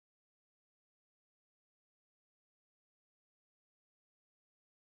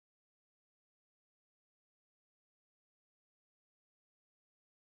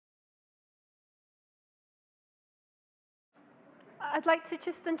I'd like to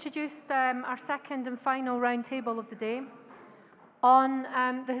just introduce our second and final roundtable of the day on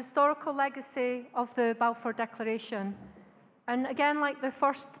the historical legacy of the Balfour Declaration. And again, like the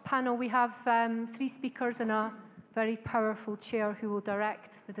first panel, we have 3 speakers and a very powerful chair who will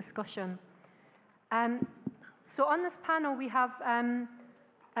direct the discussion. So on this panel, we have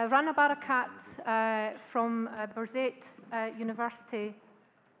Rana Barakat from Birzeit University.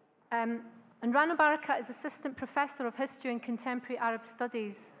 And Rana Barakat is Assistant Professor of History and Contemporary Arab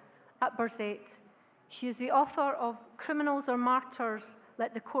Studies at Birzeit. She is the author of Criminals or Martyrs,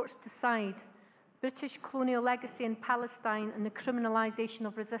 Let the Courts Decide, British Colonial Legacy in Palestine and the Criminalisation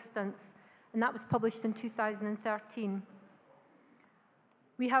of Resistance, and that was published in 2013.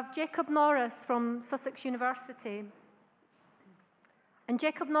 We have Jacob Norris from Sussex University. And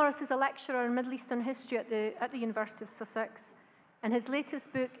Jacob Norris is a lecturer in Middle Eastern history at the University of Sussex. And his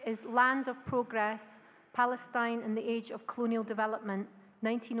latest book is Land of Progress, Palestine in the Age of Colonial Development,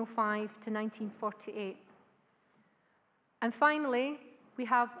 1905 to 1948. And finally, we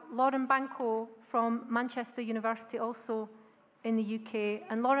have Lauren Banko from Manchester University, also in the UK.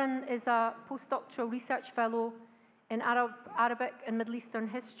 And Lauren is a postdoctoral research fellow in Arabic and Middle Eastern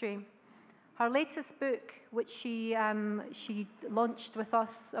history. Her latest book, which she launched with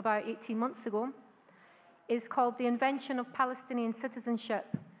us about 18 months ago, is called The Invention of Palestinian Citizenship,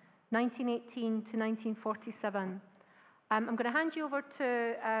 1918 to 1947. I'm going to hand you over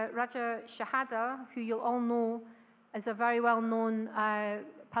to Raja Shehadeh, who you'll all know as a very well-known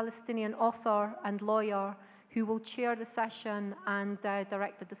Palestinian author and lawyer who will chair the session and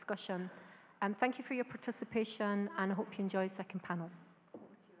direct the discussion. Thank you for your participation, and I hope you enjoy the second panel.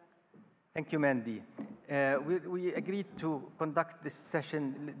 Thank you, Mandy. We agreed to conduct this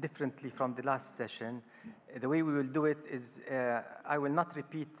session differently from the last session. The way we will do it is I will not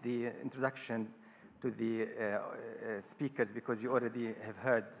repeat the introduction to the speakers because you already have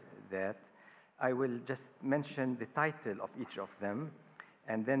heard that. I will just mention the title of each of them,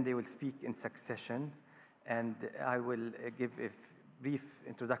 and then they will speak in succession, and I will give a brief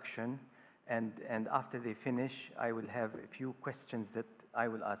introduction, and after they finish, I will have a few questions that I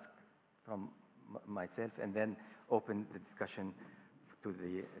will ask from myself, and then open the discussion to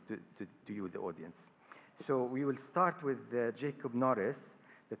you, the audience. So we will start with Jacob Norris,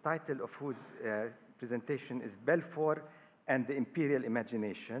 the title of whose presentation is Balfour and the Imperial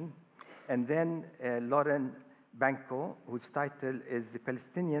Imagination, and then Lauren Banko, whose title is The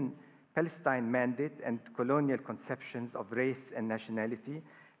Palestine Mandate and Colonial Conceptions of Race and Nationality,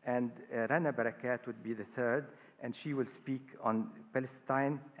 and Rana Barakat would be the third, and she will speak on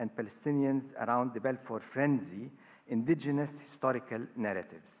Palestine and Palestinians around the Balfour Frenzy, Indigenous Historical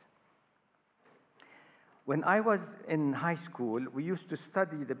Narratives. When I was in high school, we used to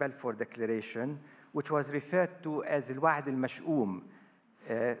study the Balfour Declaration, which was referred to as al-Wa'd al-Mash'oom,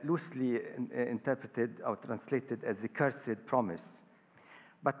 loosely interpreted or translated as the Cursed Promise.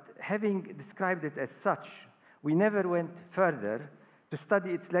 But having described it as such, we never went further to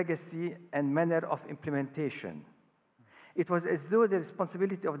study its legacy and manner of implementation. It was as though the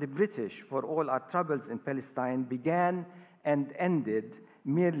responsibility of the British for all our troubles in Palestine began and ended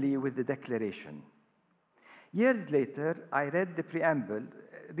merely with the declaration. Years later, I read the preamble,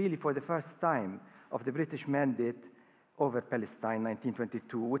 really for the first time, of the British Mandate over Palestine,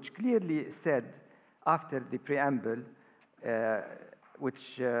 1922, which clearly said, after the preamble,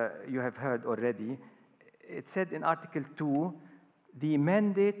 which you have heard already, it said in Article 2, the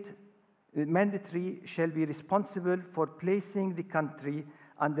mandatory shall be responsible for placing the country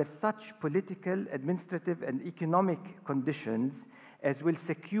under such political, administrative, and economic conditions as will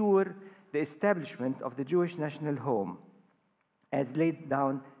secure the establishment of the Jewish national home, as laid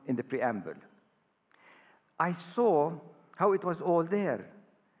down in the preamble. I saw how it was all there,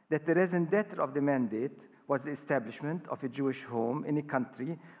 that the raison d'etre of the mandate was the establishment of a Jewish home in a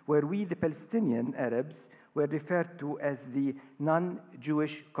country where we, the Palestinian Arabs, were referred to as the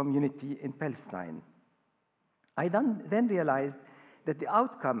non-Jewish community in Palestine. I then realized that the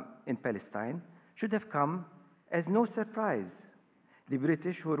outcome in Palestine should have come as no surprise. The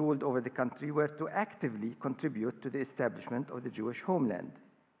British who ruled over the country were to actively contribute to the establishment of the Jewish homeland.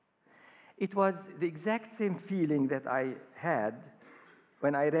 It was the exact same feeling that I had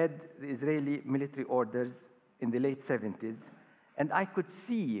when I read the Israeli military orders in the late 70s, and I could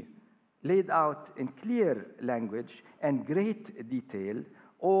see laid out in clear language and great detail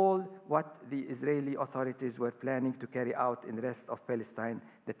all what the Israeli authorities were planning to carry out in the rest of Palestine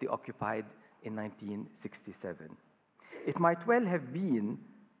that they occupied in 1967. It might well have been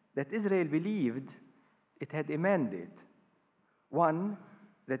that Israel believed it had a mandate, one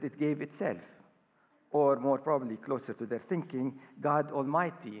that it gave itself, or more probably closer to their thinking, God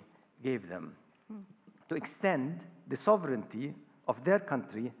Almighty gave them to extend the sovereignty of their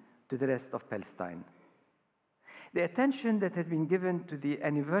country to the rest of Palestine. The attention that has been given to the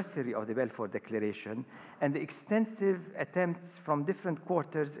anniversary of the Balfour Declaration and the extensive attempts from different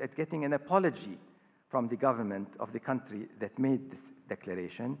quarters at getting an apology from the government of the country that made this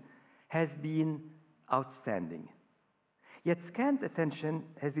declaration has been outstanding. Yet scant attention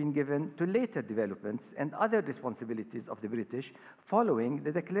has been given to later developments and other responsibilities of the British following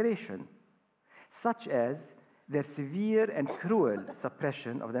the declaration, such as their severe and cruel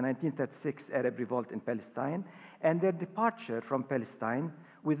suppression of the 1936 Arab revolt in Palestine and their departure from Palestine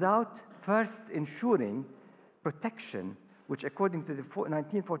without first ensuring protection, which according to the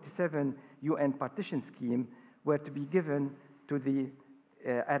 1947 UN partition scheme were to be given to the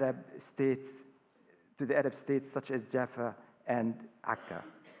Arab states such as Jaffa and Akka.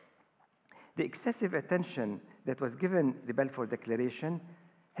 The excessive attention that was given the Balfour Declaration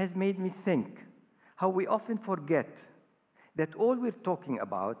has made me think how we often forget that all we're talking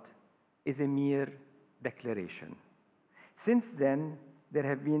about is a mere declaration. Since then, there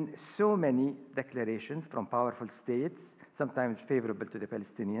have been so many declarations from powerful states, sometimes favorable to the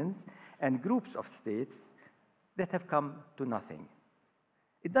Palestinians, and groups of states that have come to nothing.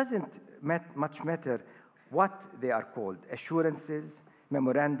 It doesn't much matter what they are called, assurances,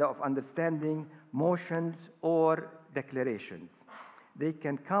 memoranda of understanding, motions, or declarations. They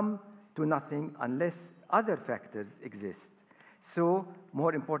can come to nothing unless other factors exist. So,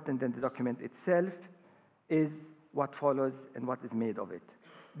 more important than the document itself is what follows and what is made of it.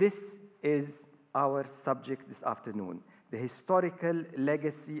 This is our subject this afternoon, the historical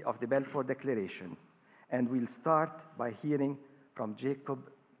legacy of the Balfour Declaration. And we'll start by hearing from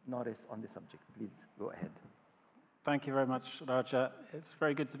Jacob Norris on the subject. Please go ahead. Thank you very much, Raja. It's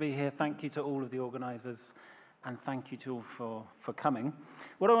very good to be here. Thank you to all of the organizers, and thank you to all for coming.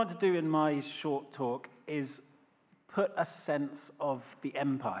 What I want to do in my short talk is put a sense of the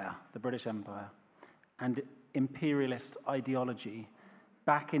empire, the British Empire, and imperialist ideology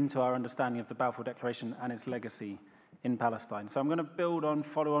back into our understanding of the Balfour Declaration and its legacy in Palestine. So I'm going to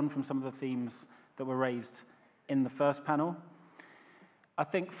follow on from some of the themes that were raised in the first panel. I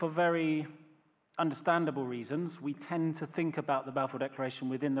think for very understandable reasons, we tend to think about the Balfour Declaration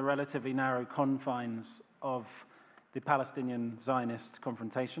within the relatively narrow confines of the Palestinian-Zionist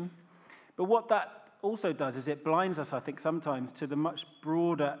confrontation. But what that also does is it blinds us, I think, sometimes to the much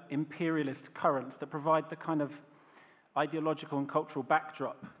broader imperialist currents that provide the kind of ideological and cultural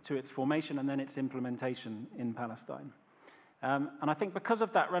backdrop to its formation and then its implementation in Palestine. And I think because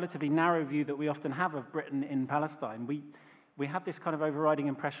of that relatively narrow view that we often have of Britain in Palestine, we have this kind of overriding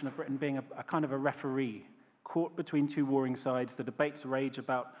impression of Britain being a kind of a referee, caught between two warring sides. The debates rage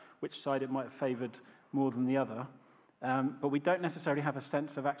about which side it might have favoured more than the other. But we don't necessarily have a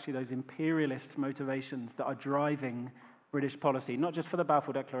sense of actually those imperialist motivations that are driving British policy, not just for the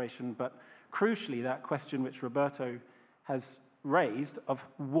Balfour Declaration, but crucially that question which Roberto has raised of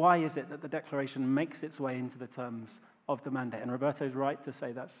why is it that the Declaration makes its way into the terms of the mandate. And Roberto's right to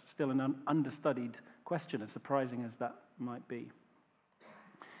say that's still an understudied question, as surprising as that might be.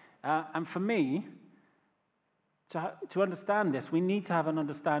 And for me, to understand this, we need to have an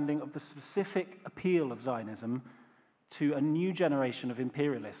understanding of the specific appeal of Zionism to a new generation of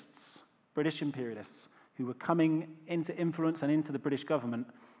imperialists, British imperialists, who were coming into influence and into the British government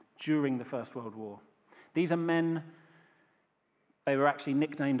during the First World War. These are men, they were actually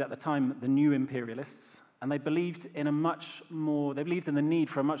nicknamed at the time the New Imperialists, and they believed in the need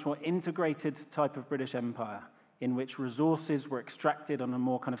for a much more integrated type of British Empire, in which resources were extracted on a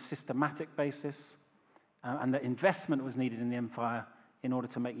more kind of systematic basis, and that investment was needed in the empire in order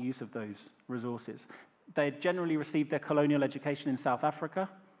to make use of those resources. They had generally received their colonial education in South Africa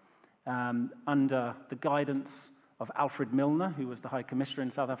under the guidance of Alfred Milner, who was the High Commissioner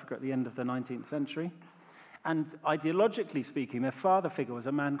in South Africa at the end of the 19th century. And ideologically speaking, their father figure was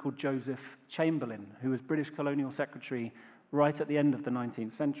a man called Joseph Chamberlain, who was British Colonial Secretary right at the end of the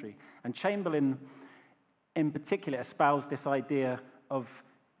 19th century. And Chamberlain, in particular, espoused this idea of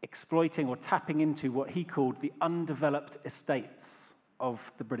exploiting or tapping into what he called the undeveloped estates of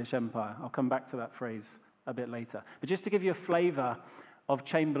the British Empire. I'll come back to that phrase a bit later. But just to give you a flavour of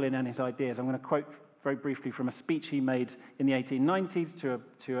Chamberlain and his ideas, I'm going to quote very briefly from a speech he made in the 1890s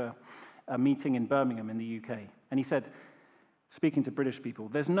to a meeting in Birmingham in the UK. And he said, speaking to British people,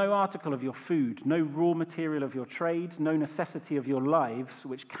 "There's no article of your food, no raw material of your trade, no necessity of your lives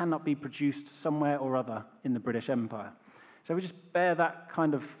which cannot be produced somewhere or other in the British Empire." So we just bear that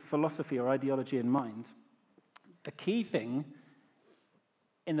kind of philosophy or ideology in mind. The key thing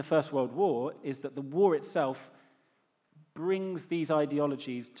in the First World War is that the war itself brings these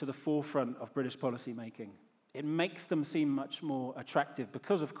ideologies to the forefront of British policy making. It makes them seem much more attractive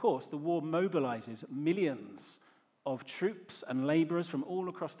because, of course, the war mobilizes millions of troops and laborers from all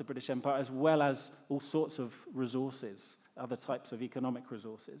across the British Empire, as well as all sorts of resources, other types of economic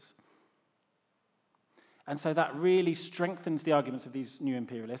resources. And so that really strengthens the arguments of these new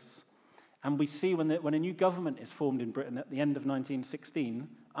imperialists. And we see when a new government is formed in Britain at the end of 1916,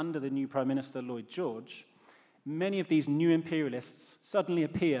 under the new Prime Minister Lloyd George, many of these new imperialists suddenly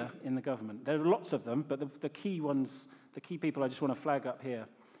appear in the government. There are lots of them, but the key ones, the key people I just want to flag up here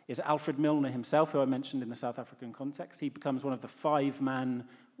is Alfred Milner himself, who I mentioned in the South African context. He becomes one of the 5-man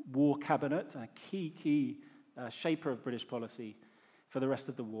war cabinet, a key shaper of British policy for the rest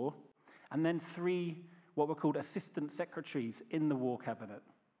of the war. And then 3 what were called assistant secretaries in the war cabinet.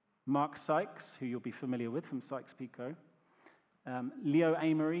 Mark Sykes, who you'll be familiar with from Sykes-Picot, Leo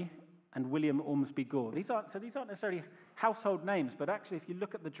Amery, and William Ormsby Gore. These aren't necessarily household names, but actually if you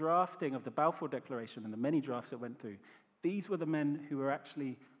look at the drafting of the Balfour Declaration and the many drafts it went through, these were the men who were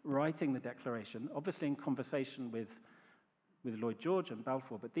actually writing the declaration, obviously in conversation with Lloyd George and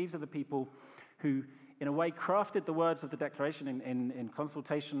Balfour, but these are the people who, in a way, crafted the words of the declaration in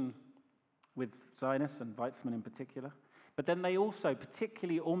consultation with Zionists and Weizmann in particular. But then they also,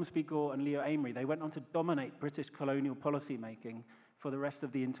 particularly Ormsby Gore and Leo Amery, they went on to dominate British colonial policy making for the rest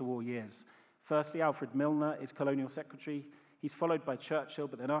of the interwar years. Firstly, Alfred Milner is colonial secretary. He's followed by Churchill,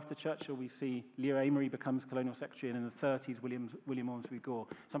 but then after Churchill, we see Leo Amery becomes colonial secretary, and in the 30s, William Ormsby Gore.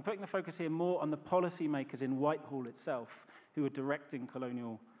 So I'm putting the focus here more on the policy makers in Whitehall itself who are directing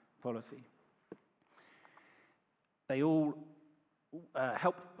colonial policy. They all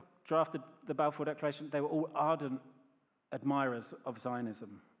helped draft the Balfour Declaration. They were all ardent admirers of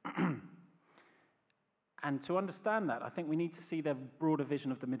Zionism. And to understand that, I think we need to see their broader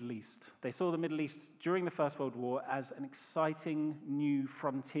vision of the Middle East. They saw the Middle East during the First World War as an exciting new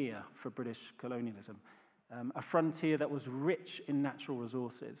frontier for British colonialism, a frontier that was rich in natural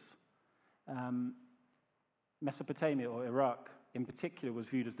resources. Mesopotamia, or Iraq in particular, was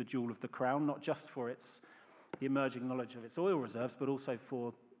viewed as the jewel of the crown, not just for the emerging knowledge of its oil reserves, but also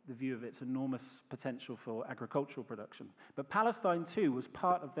for the view of its enormous potential for agricultural production. But Palestine, too, was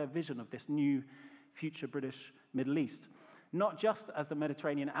part of their vision of this new future British Middle East, not just as the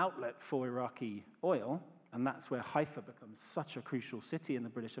Mediterranean outlet for Iraqi oil, and that's where Haifa becomes such a crucial city in the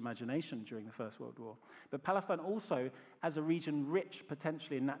British imagination during the First World War, but Palestine also as a region rich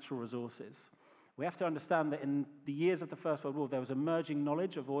potentially in natural resources. We have to understand that in the years of the First World War, there was emerging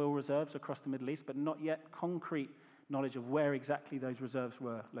knowledge of oil reserves across the Middle East, but not yet concrete knowledge of where exactly those reserves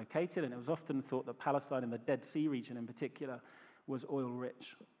were located, and it was often thought that Palestine and the Dead Sea region in particular was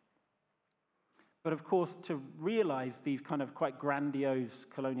oil-rich. But of course, to realize these kind of quite grandiose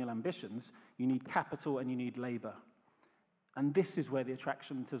colonial ambitions, you need capital and you need labor. And this is where the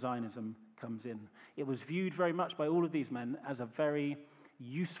attraction to Zionism comes in. It was viewed very much by all of these men as a very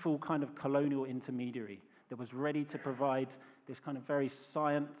useful kind of colonial intermediary that was ready to provide this kind of very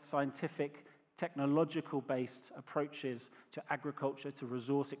scientific, technological-based approaches to agriculture, to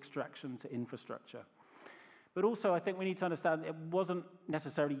resource extraction, to infrastructure. But also, I think we need to understand it wasn't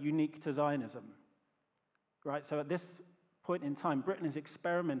necessarily unique to Zionism. Right, so at this point in time, Britain is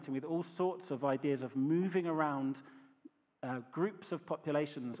experimenting with all sorts of ideas of moving around groups of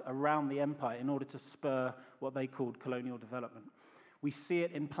populations around the empire in order to spur what they called colonial development. We see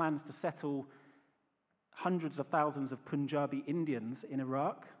it in plans to settle hundreds of thousands of Punjabi Indians in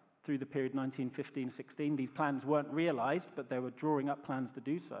Iraq through the period 1915-16. These plans weren't realized, but they were drawing up plans to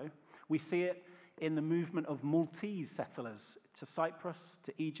do so. We see it in the movement of Maltese settlers to Cyprus,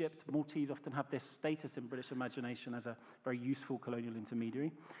 to Egypt. Maltese often have this status in British imagination as a very useful colonial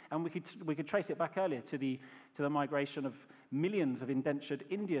intermediary. And we could trace it back earlier to the migration of millions of indentured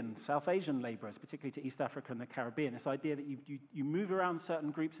Indian, South Asian laborers, particularly to East Africa and the Caribbean. This idea that you move around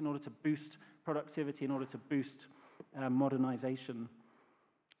certain groups in order to boost productivity, in order to boost modernization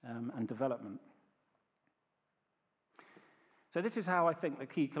and development. So this is how I think the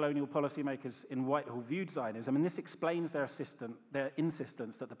key colonial policymakers in Whitehall viewed Zionism, and this explains their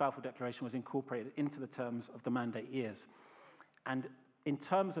insistence that the Balfour Declaration was incorporated into the terms of the mandate years. And in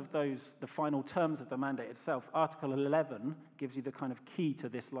terms of the final terms of the mandate itself, Article 11 gives you the kind of key to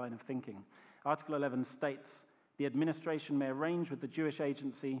this line of thinking. Article 11 states, the administration may arrange with the Jewish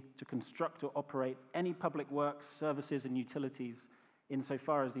agency to construct or operate any public works, services, and utilities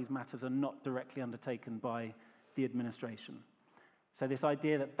insofar as these matters are not directly undertaken by the administration. So this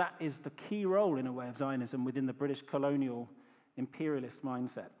idea that is the key role, in a way, of Zionism within the British colonial imperialist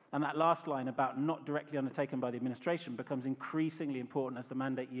mindset. And that last line about not directly undertaken by the administration becomes increasingly important as the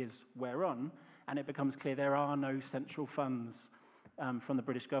mandate years wear on, and it becomes clear there are no central funds from the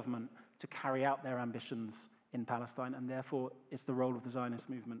British government to carry out their ambitions in Palestine, and therefore it's the role of the Zionist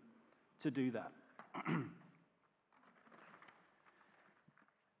movement to do that.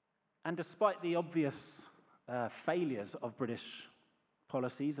 And despite the obvious failures of British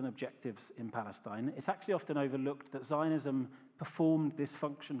policies and objectives in Palestine, it's actually often overlooked that Zionism performed this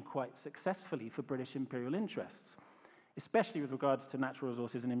function quite successfully for British imperial interests, especially with regards to natural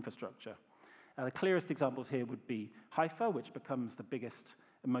resources and infrastructure. The clearest examples here would be Haifa, which becomes the biggest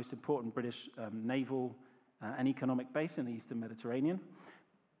and most important British naval and economic base in the Eastern Mediterranean,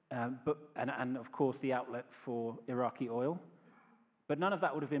 and of course the outlet for Iraqi oil. But none of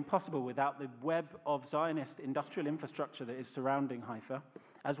that would have been possible without the web of Zionist industrial infrastructure that is surrounding Haifa,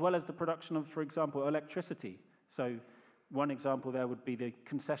 as well as the production of, for example, electricity. So one example there would be the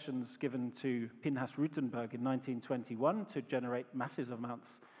concessions given to Pinhas Rutenberg in 1921 to generate massive amounts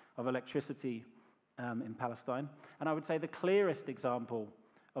of electricity in Palestine. And I would say the clearest example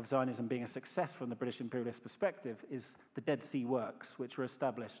of Zionism being a success from the British imperialist perspective is the Dead Sea Works, which were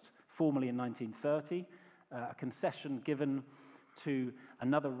established formally in 1930, a concession given to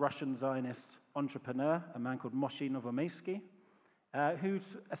another Russian Zionist entrepreneur, a man called Moshe Novomeysky, who's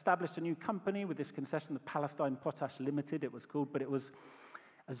established a new company with this concession, the Palestine Potash Limited, it was called, but it was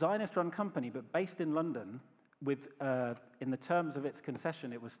a Zionist-run company, but based in London, with, in the terms of its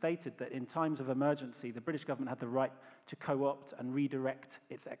concession, it was stated that in times of emergency, the British government had the right to co-opt and redirect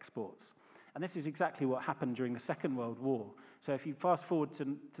its exports. And this is exactly what happened during the Second World War. So if you fast forward to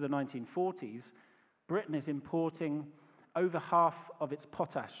the 1940s, Britain is importing over half of its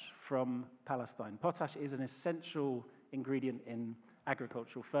potash from Palestine. Potash is an essential ingredient in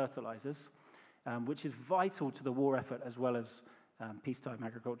agricultural fertilizers, which is vital to the war effort as well as peacetime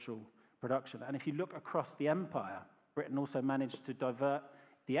agricultural production. And if you look across the empire, Britain also managed to divert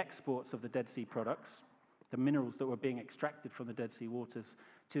the exports of the Dead Sea products, the minerals that were being extracted from the Dead Sea waters,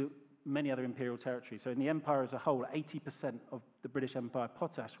 to many other imperial territories. So in the empire as a whole, 80% of the British Empire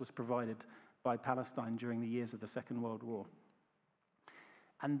potash was provided by Palestine during the years of the Second World War.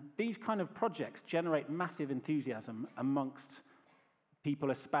 And these kind of projects generate massive enthusiasm amongst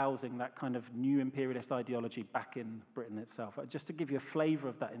people espousing that kind of new imperialist ideology back in Britain itself. Just to give you a flavor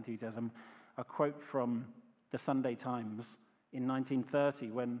of that enthusiasm, a quote from the Sunday Times in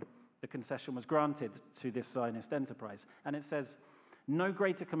 1930 when the concession was granted to this Zionist enterprise. And it says, "No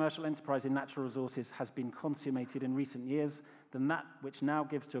greater commercial enterprise in natural resources has been consummated in recent years than that which now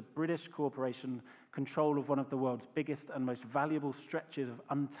gives to a British corporation control of one of the world's biggest and most valuable stretches of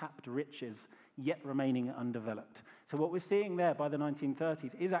untapped riches, yet remaining undeveloped." So what we're seeing there by the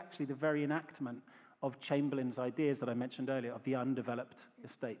 1930s is actually the very enactment of Chamberlain's ideas that I mentioned earlier of the undeveloped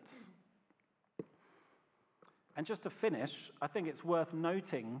estates. And just to finish, I think it's worth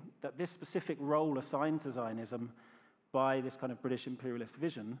noting that this specific role assigned to Zionism by this kind of British imperialist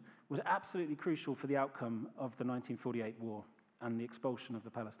vision was absolutely crucial for the outcome of the 1948 war and the expulsion of the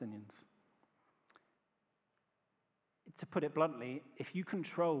Palestinians. To put it bluntly, if you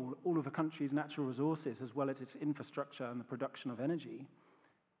control all of a country's natural resources as well as its infrastructure and the production of energy,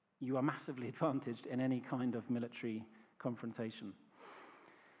 you are massively advantaged in any kind of military confrontation.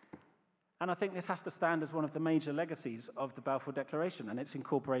 And I think this has to stand as one of the major legacies of the Balfour Declaration and its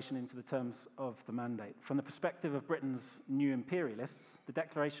incorporation into the terms of the mandate. From the perspective of Britain's new imperialists, the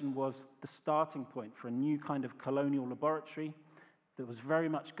Declaration was the starting point for a new kind of colonial laboratory that was very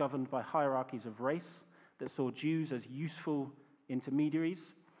much governed by hierarchies of race, that saw Jews as useful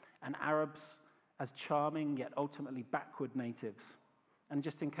intermediaries and Arabs as charming yet ultimately backward natives. And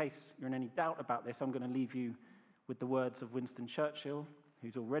just in case you're in any doubt about this, I'm going to leave you with the words of Winston Churchill,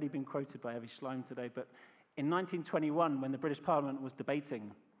 who's already been quoted by Avi Shlaim today, but in 1921, when the British Parliament was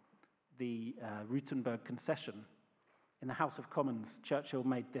debating the Rutenberg concession, in the House of Commons, Churchill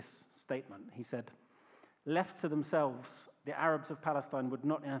made this statement. He said, "Left to themselves, the Arabs of Palestine would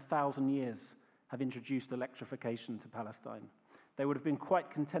not in 1,000 years have introduced electrification to Palestine. They would have been quite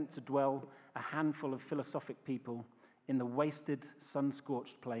content to dwell, a handful of philosophic people, in the wasted,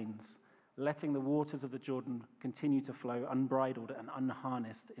 sun-scorched plains, letting the waters of the Jordan continue to flow unbridled and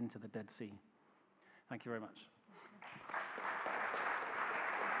unharnessed into the Dead Sea." Thank you very much.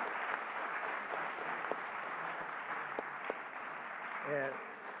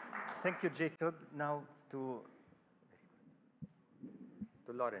 Thank you, Jacob. Now to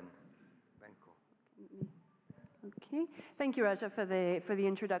Lauren Banko. Okay, thank you, Raja, for the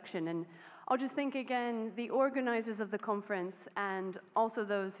introduction. And I'll just thank again the organizers of the conference and also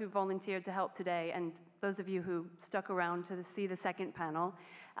those who volunteered to help today, and those of you who stuck around to see the second panel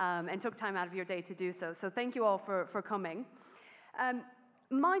and took time out of your day to do so. So thank you all for coming.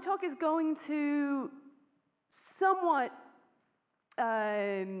 My talk is going to somewhat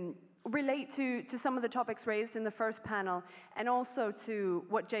relate to some of the topics raised in the first panel, and also to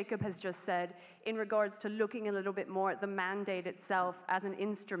what Jacob has just said in regards to looking a little bit more at the mandate itself as an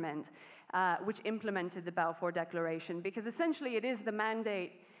instrument which implemented the Balfour Declaration, because essentially it is the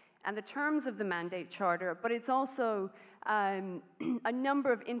mandate and the terms of the mandate charter, but it's also a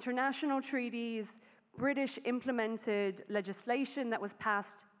number of international treaties, British implemented legislation that was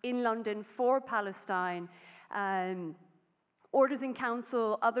passed in London for Palestine, orders in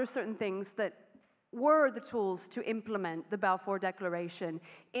council, other certain things that were the tools to implement the Balfour Declaration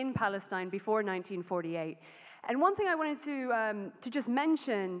in Palestine before 1948. And one thing I wanted to just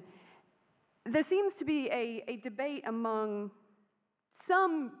mention, there seems to be a debate among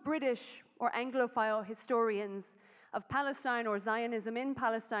some British or Anglophile historians of Palestine or Zionism in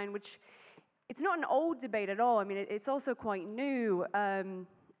Palestine, which it's not an old debate at all. I mean, it's also quite new. And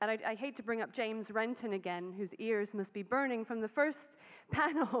I hate to bring up James Renton again, whose ears must be burning from the first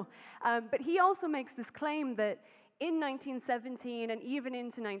panel, but he also makes this claim that in 1917 and even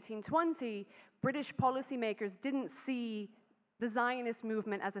into 1920, British policymakers didn't see the Zionist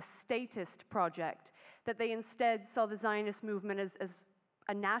movement as a statist project, that they instead saw the Zionist movement as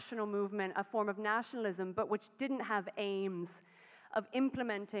a national movement, a form of nationalism, but which didn't have aims of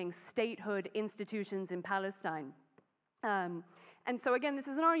implementing statehood institutions in Palestine. And so again, this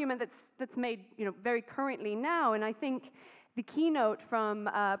is an argument that's made very currently now, and I think the keynote from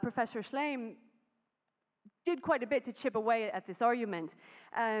Professor Shlaim did quite a bit to chip away at this argument.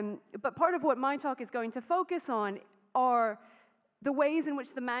 But part of what my talk is going to focus on are the ways in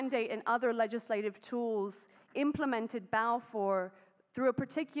which the mandate and other legislative tools implemented Balfour through a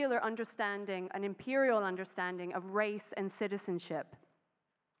particular understanding, an imperial understanding of race and citizenship.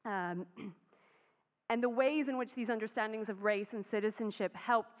 And the ways in which these understandings of race and citizenship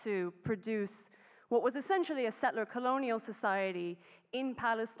helped to produce what was essentially a settler colonial society in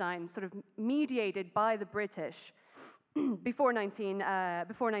Palestine, sort of mediated by the British before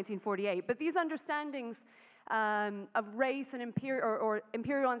 1948. But these understandings of race and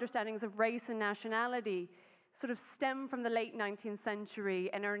imperial understandings of race and nationality sort of stem from the late 19th century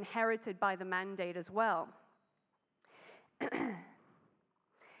and are inherited by the mandate as well.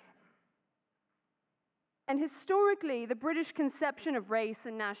 And historically, the British conception of race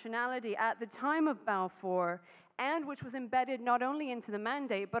and nationality at the time of Balfour, and which was embedded not only into the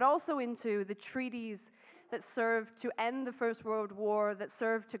mandate, but also into the treaties that served to end the First World War, that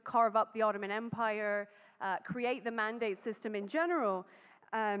served to carve up the Ottoman Empire, create the mandate system in general,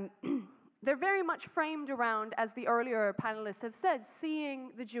 they're very much framed around, as the earlier panelists have said,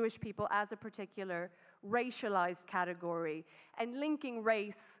 seeing the Jewish people as a particular racialized category and linking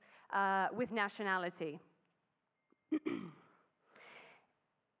race with nationality.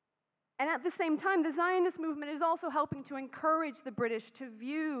 And at the same time, the Zionist movement is also helping to encourage the British to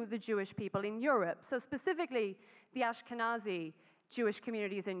view the Jewish people in Europe, so specifically the Ashkenazi Jewish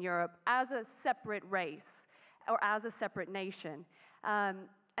communities in Europe, as a separate race or as a separate nation.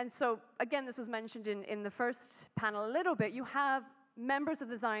 And so, again, this was mentioned in the first panel a little bit. You have members of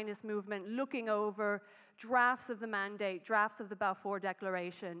the Zionist movement looking over drafts of the mandate, drafts of the Balfour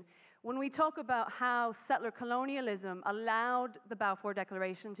Declaration. When we talk about how settler colonialism allowed the Balfour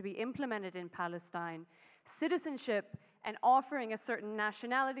Declaration to be implemented in Palestine, citizenship and offering a certain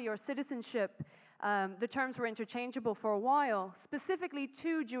nationality or citizenship, the terms were interchangeable for a while, specifically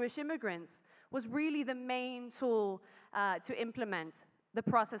to Jewish immigrants, was really the main tool to implement the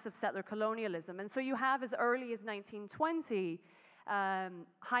process of settler colonialism. And so you have, as early as 1920,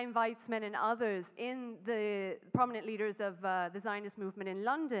 Chaim Weizmann and others, in the prominent leaders of the Zionist movement in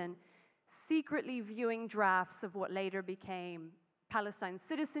London, secretly viewing drafts of what later became Palestine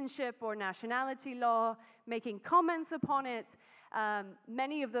citizenship or nationality law, making comments upon it.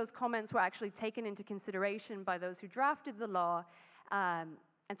 Many of those comments were actually taken into consideration by those who drafted the law. And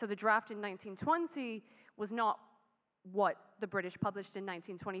so the draft in 1920 was not what the British published in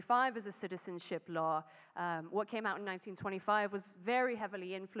 1925 as a citizenship law. What came out in 1925 was very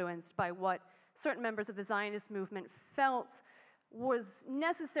heavily influenced by what certain members of the Zionist movement felt was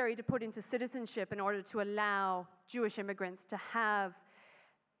necessary to put into citizenship in order to allow Jewish immigrants to have,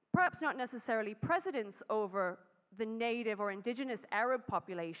 perhaps not necessarily precedence over the native or indigenous Arab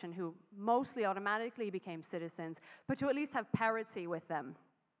population, who mostly automatically became citizens, but to at least have parity with them.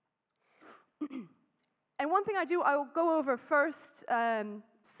 And one thing I will go over first,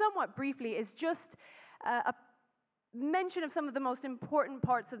 somewhat briefly, is just mention of some of the most important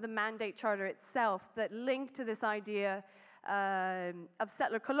parts of the Mandate Charter itself that link to this idea of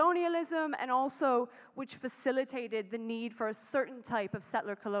settler colonialism, and also which facilitated the need for a certain type of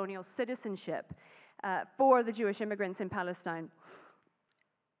settler colonial citizenship for the Jewish immigrants in Palestine.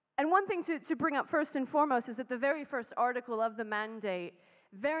 And one thing to bring up first and foremost is that the very first article of the mandate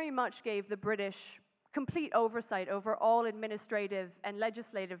very much gave the British complete oversight over all administrative and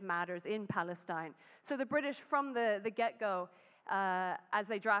legislative matters in Palestine. So the British, from the get-go, as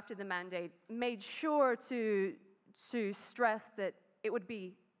they drafted the mandate, made sure to stress that it would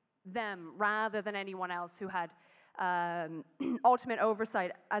be them rather than anyone else who had ultimate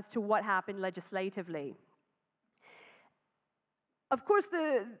oversight as to what happened legislatively. Of course,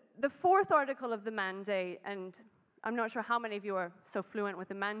 the fourth article of the mandate, and I'm not sure how many of you are so fluent with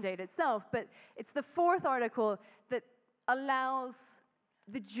the mandate itself, but it's the fourth article that allows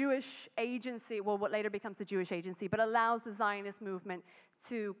the Jewish agency, well, what later becomes the Jewish agency, but allows the Zionist movement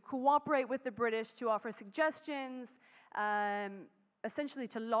to cooperate with the British, to offer suggestions, essentially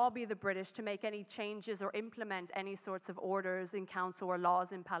to lobby the British to make any changes or implement any sorts of orders in council or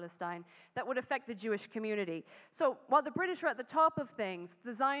laws in Palestine that would affect the Jewish community. So while the British are at the top of things,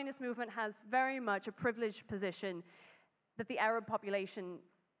 the Zionist movement has very much a privileged position that the Arab population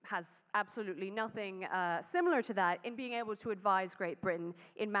has absolutely nothing similar to that in being able to advise Great Britain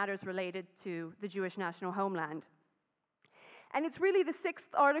in matters related to the Jewish national homeland. And it's really the sixth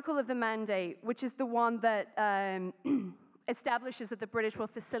article of the mandate, which is the one that establishes that the British will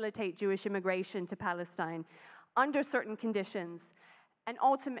facilitate Jewish immigration to Palestine under certain conditions, and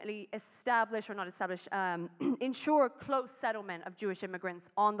ultimately establish, or not establish, ensure close settlement of Jewish immigrants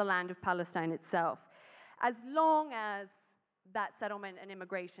on the land of Palestine itself, as long as that settlement and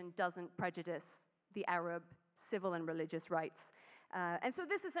immigration doesn't prejudice the Arab civil and religious rights. And so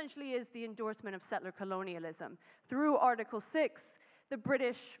this essentially is the endorsement of settler colonialism. Through Article 6, the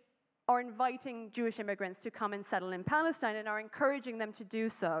British are inviting Jewish immigrants to come and settle in Palestine and are encouraging them to do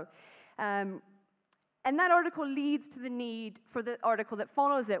so. And that article leads to the need for the article that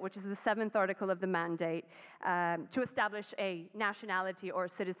follows it, which is the seventh article of the mandate, to establish a nationality or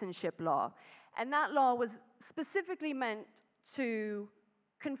citizenship law. And that law was specifically meant to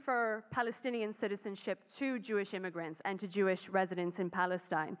confer Palestinian citizenship to Jewish immigrants and to Jewish residents in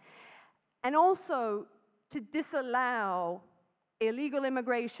Palestine, and also to disallow illegal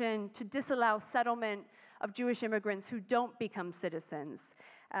immigration, to disallow settlement of Jewish immigrants who don't become citizens.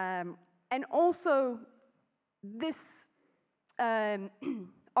 And also, this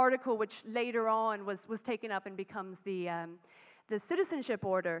article, which later on was taken up and becomes the citizenship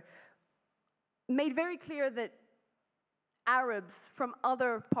order, made very clear that Arabs from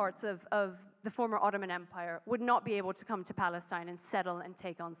other parts of the former Ottoman Empire would not be able to come to Palestine and settle and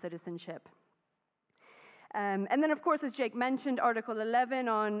take on citizenship. And then, of course, as Jake mentioned, Article 11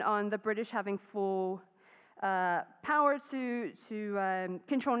 on the British having full power to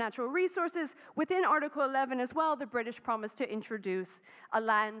control natural resources. Within Article 11 as well, the British promised to introduce a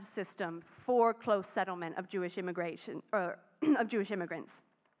land system for close settlement of Jewish immigration, or of Jewish immigrants.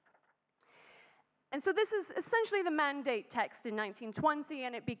 And so this is essentially the mandate text in 1920,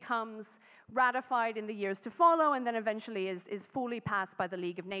 and it becomes ratified in the years to follow, and then eventually is fully passed by the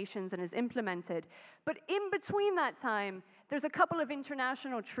League of Nations and is implemented. But in between that time, there's a couple of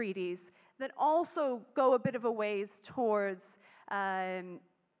international treaties that also go a bit of a ways towards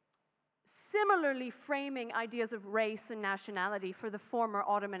similarly framing ideas of race and nationality for the former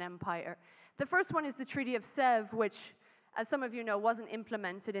Ottoman Empire. The first one is the Treaty of Sèvres, which, as some of you know, wasn't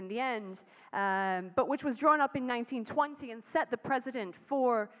implemented in the end, but which was drawn up in 1920 and set the precedent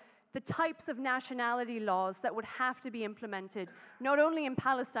for the types of nationality laws that would have to be implemented, not only in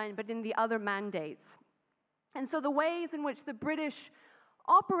Palestine, but in the other mandates. And so the ways in which the British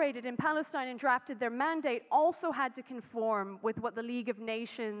operated in Palestine and drafted their mandate also had to conform with what the League of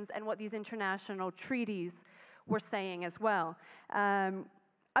Nations and what these international treaties were saying as well.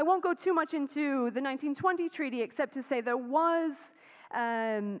 I won't go too much into the 1920 treaty, except to say there was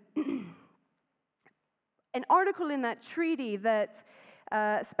an article in that treaty that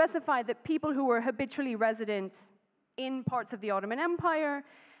specified that people who were habitually resident in parts of the Ottoman Empire,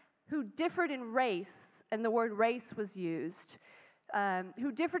 who differed in race, and the word race was used,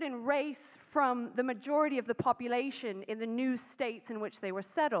 who differed in race from the majority of the population in the new states in which they were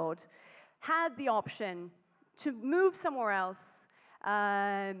settled, had the option to move somewhere else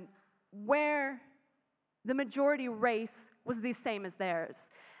where the majority race was the same as theirs.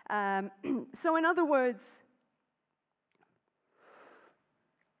 So in other words,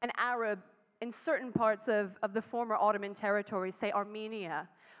 an Arab in certain parts of the former Ottoman territory, say Armenia,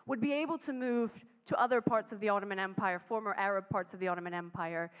 would be able to move to other parts of the Ottoman Empire, former Arab parts of the Ottoman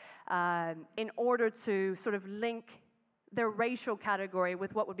Empire, in order to sort of link their racial category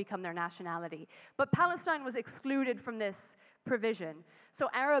with what would become their nationality. But Palestine was excluded from this provision. So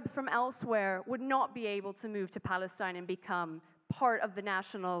Arabs from elsewhere would not be able to move to Palestine and become part of the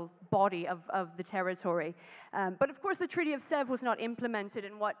national body of the territory. But of course the Treaty of Sèvres was not implemented,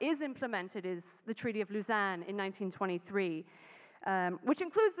 and what is implemented is the Treaty of Lausanne in 1923, which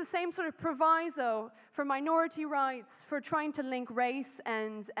includes the same sort of proviso for minority rights, for trying to link race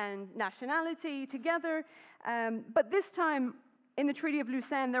and nationality together. But this time, in the Treaty of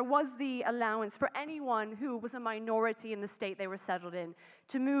Lausanne, there was the allowance for anyone who was a minority in the state they were settled in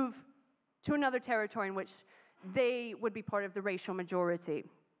to move to another territory in which they would be part of the racial majority.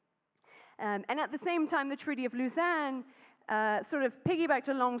 And at the same time, the Treaty of Lausanne sort of piggybacked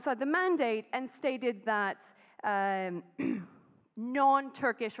alongside the mandate and stated that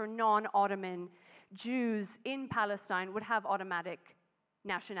non-Turkish or non-Ottoman Jews in Palestine would have automatic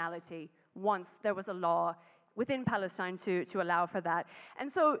nationality once there was a law within Palestine to allow for that.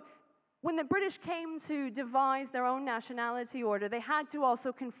 And so when the British came to devise their own nationality order, they had to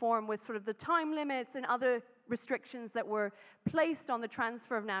also conform with sort of the time limits and other restrictions that were placed on the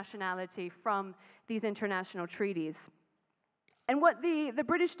transfer of nationality from these international treaties. And what the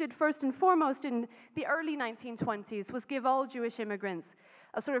British did first and foremost in the early 1920s was give all Jewish immigrants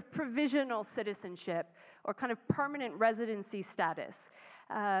a sort of provisional citizenship or kind of permanent residency status.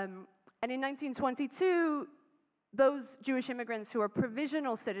 And in 1922, those Jewish immigrants who were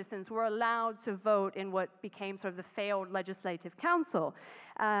provisional citizens were allowed to vote in what became sort of the failed Legislative Council,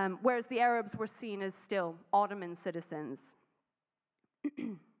 whereas the Arabs were seen as still Ottoman citizens.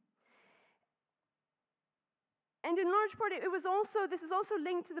 And in large part, this is also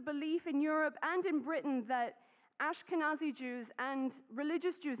linked to the belief in Europe and in Britain that Ashkenazi Jews and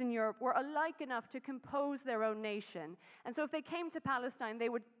religious Jews in Europe were alike enough to compose their own nation. And so if they came to Palestine, they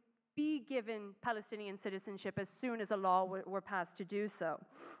would be given Palestinian citizenship as soon as a law were passed to do so.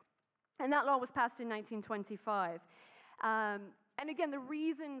 And that law was passed in 1925. And again, the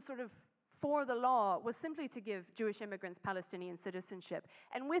reason sort of for the law was simply to give Jewish immigrants Palestinian citizenship.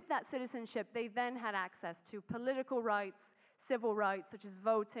 And with that citizenship, they then had access to political rights, civil rights, such as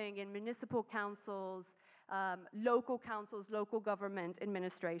voting in municipal councils, local councils, local government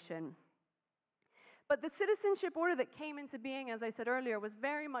administration. But the citizenship order that came into being, as I said earlier, was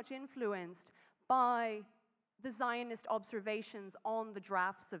very much influenced by the Zionist observations on the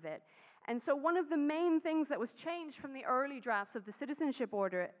drafts of it. And so one of the main things that was changed from the early drafts of the citizenship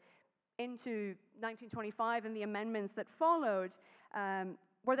order into 1925 and the amendments that followed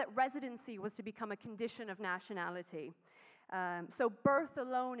were that residency was to become a condition of nationality. So birth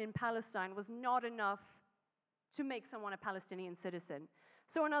alone in Palestine was not enough to make someone a Palestinian citizen.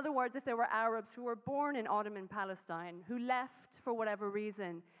 So in other words, if there were Arabs who were born in Ottoman Palestine, who left for whatever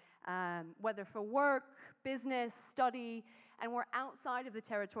reason, whether for work, business, study, and were outside of the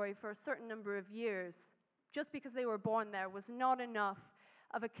territory for a certain number of years, just because they were born there was not enough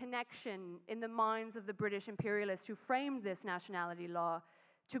of a connection in the minds of the British imperialists who framed this nationality law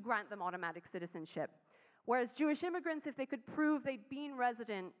to grant them automatic citizenship. Whereas Jewish immigrants, if they could prove they'd been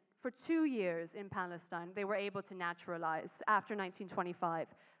resident for 2 years in Palestine, they were able to naturalize after 1925.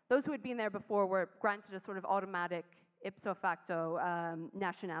 Those who had been there before were granted a sort of automatic ipso facto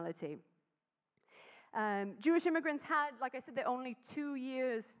nationality. Jewish immigrants had, like I said, the only 2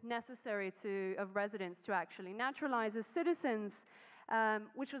 years necessary of residence to actually naturalize as citizens,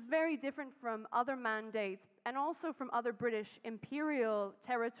 which was very different from other mandates and also from other British imperial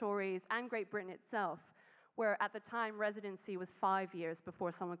territories and Great Britain itself, where at the time residency was 5 years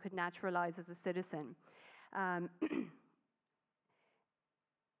before someone could naturalize as a citizen. And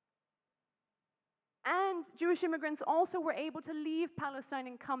Jewish immigrants also were able to leave Palestine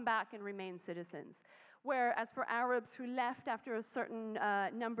and come back and remain citizens. Whereas for Arabs who left after a certain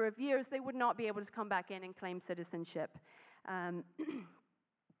number of years, they would not be able to come back in and claim citizenship. And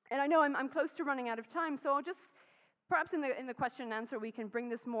I know I'm close to running out of time, so I'll just, perhaps in the question and answer, we can bring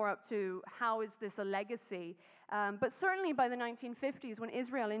this more up to how is this a legacy. But certainly by the 1950s, when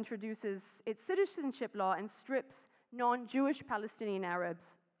Israel introduces its citizenship law and strips non-Jewish Palestinian Arabs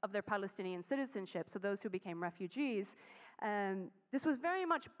of their Palestinian citizenship, so those who became refugees, this was very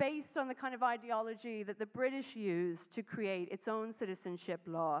much based on the kind of ideology that the British used to create its own citizenship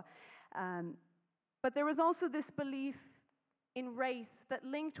law. But there was also this belief in race that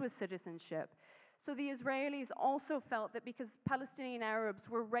linked with citizenship. So the Israelis also felt that because Palestinian Arabs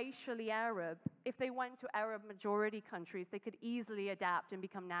were racially Arab, if they went to Arab majority countries, they could easily adapt and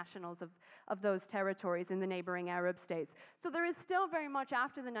become nationals of those territories in the neighboring Arab states. So there is still very much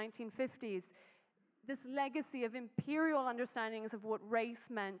after the 1950s this legacy of imperial understandings of what race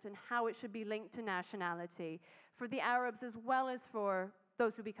meant and how it should be linked to nationality for the Arabs as well as for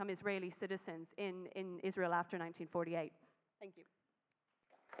those who become Israeli citizens in Israel after 1948. Thank you.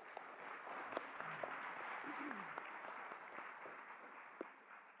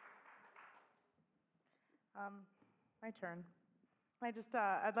 My turn.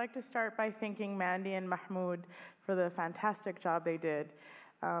 I'd like to start by thanking Mandy and Mahmoud for the fantastic job they did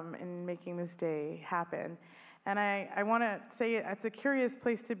in making this day happen. And I want to say it's a curious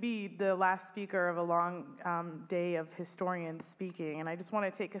place to be the last speaker of a long day of historians speaking. And I just want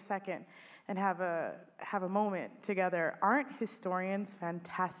to take a second and have a moment together. Aren't historians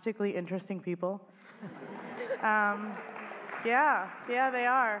fantastically interesting people? Yeah, they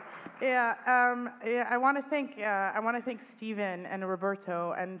are. Yeah, I want to thank Stephen and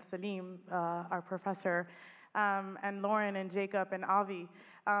Roberto and Salim, our professor, and Lauren and Jacob and Avi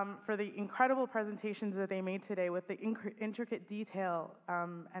for the incredible presentations that they made today with the intricate detail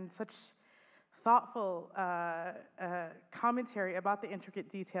and such thoughtful commentary about the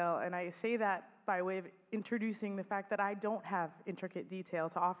intricate detail. And I say that by way of introducing the fact that I don't have intricate detail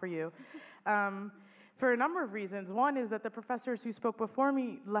to offer you. For a number of reasons. One is that the professors who spoke before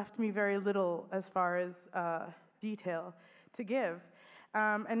me left me very little as far as detail to give.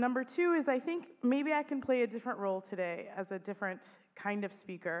 And number two is I think maybe I can play a different role today as a different kind of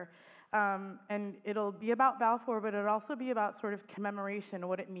speaker. And it'll be about Balfour, but it'll also be about sort of commemoration,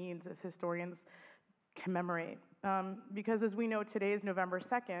 what it means as historians commemorate. Because as we know, today is November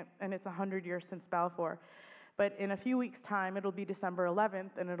 2nd, and it's 100 years since Balfour. But in a few weeks' time, it'll be December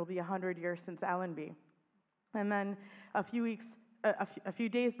 11th, and it'll be 100 years since Allenby. And then a few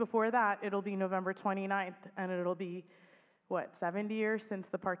days before that, it'll be November 29th, and it'll be, 70 years since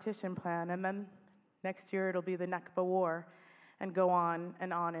the partition plan. And then next year, it'll be the Nakba War, and go on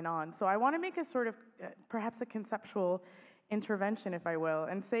and on and on. So I want to make a sort of, perhaps a conceptual intervention, if I will,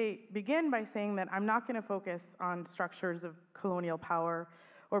 and begin by saying that I'm not going to focus on structures of colonial power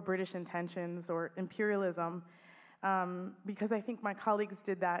or British intentions or imperialism, because I think my colleagues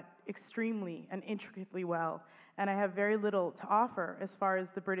did that extremely and intricately well. And I have very little to offer as far as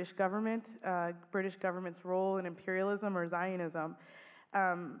the British government's role in imperialism or Zionism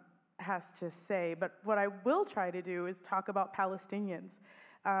has to say. But what I will try to do is talk about Palestinians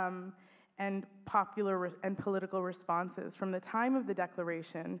and popular and political responses from the time of the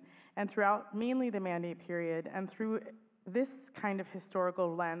declaration and throughout mainly the Mandate period, and through this kind of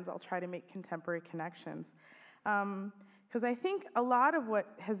historical lens, I'll try to make contemporary connections. Because I think a lot of what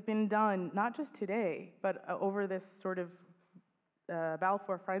has been done, not just today, but over this sort of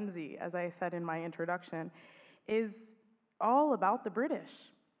Balfour frenzy, as I said in my introduction, is all about the British.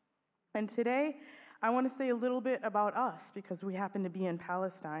 And today, I want to say a little bit about us, because we happen to be in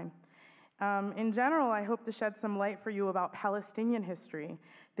Palestine. In general, I hope to shed some light for you about Palestinian history,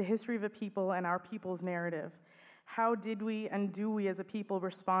 the history of a people and our people's narrative. How did we and do we as a people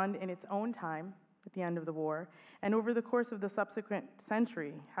respond in its own time at the end of the war, and over the course of the subsequent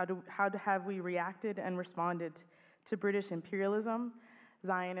century? How have we reacted and responded to British imperialism,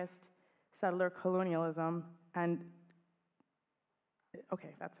 Zionist settler colonialism, and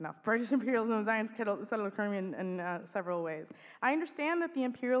okay, that's enough. British imperialism, Zionist settler colonialism in several ways. I understand that the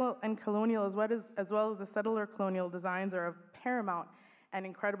imperial and colonial, as well as the settler colonial designs, are of paramount and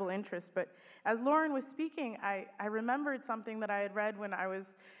incredible interest. But as Lauren was speaking, I remembered something that I had read when I was,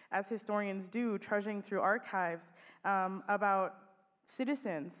 as historians do, trudging through archives about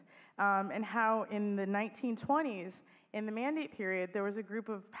citizens and how in the 1920s, in the Mandate period, there was a group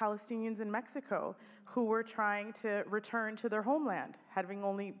of Palestinians in Mexico who were trying to return to their homeland, having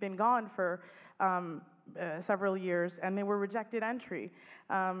only been gone for several years, and they were rejected entry.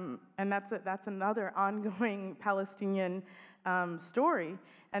 And that's another ongoing Palestinian story.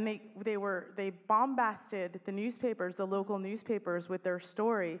 And they bombasted the newspapers, the local newspapers, with their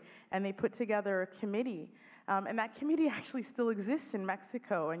story, and they put together a committee. And that committee actually still exists in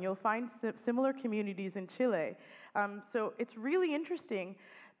Mexico, and you'll find similar communities in Chile. So it's really interesting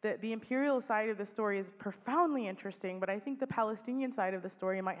that the imperial side of the story is profoundly interesting, but I think the Palestinian side of the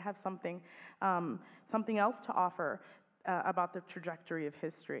story might have something else to offer about the trajectory of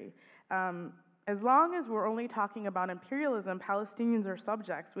history. As long as we're only talking about imperialism, Palestinians are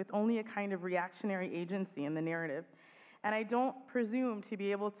subjects with only a kind of reactionary agency in the narrative. And I don't presume to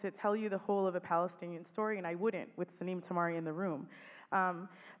be able to tell you the whole of a Palestinian story, and I wouldn't with Salim Tamari in the room.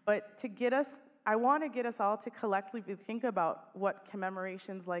 But I want to get us all to collectively think about what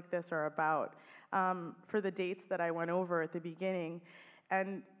commemorations like this are about for the dates that I went over at the beginning.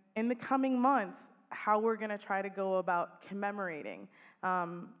 And in the coming months, how we're going to try to go about commemorating.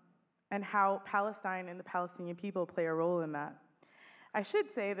 and how Palestine and the Palestinian people play a role in that. I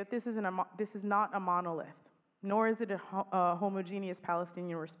should say that this is not a monolith, nor is it a homogeneous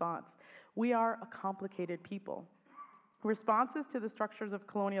Palestinian response. We are a complicated people. Responses to the structures of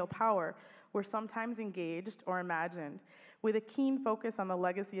colonial power were sometimes engaged or imagined with a keen focus on the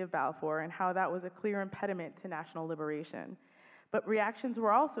legacy of Balfour and how that was a clear impediment to national liberation. But reactions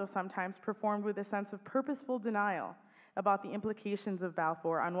were also sometimes performed with a sense of purposeful denial about the implications of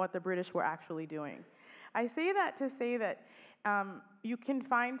Balfour on what the British were actually doing. I say that to say that you can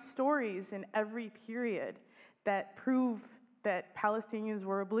find stories in every period that prove that Palestinians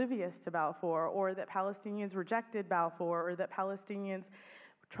were oblivious to Balfour, or that Palestinians rejected Balfour, or that Palestinians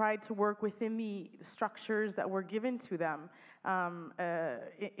tried to work within the structures that were given to them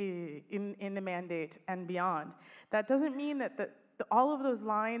in the mandate and beyond. That doesn't mean that all of those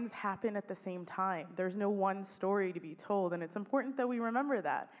lines happen at the same time. There's no one story to be told, and it's important that we remember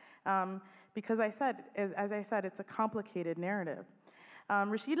that because as I said, it's a complicated narrative.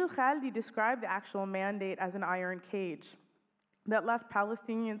 Rashid al-Khaldi described the actual mandate as an iron cage that left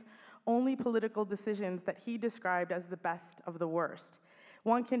Palestinians only political decisions that he described as the best of the worst.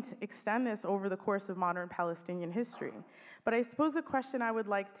 One can extend this over the course of modern Palestinian history. But I suppose the question I would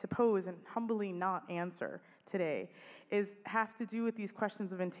like to pose and humbly not answer today have to do with these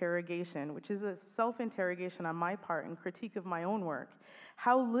questions of interrogation, which is a self-interrogation on my part and critique of my own work.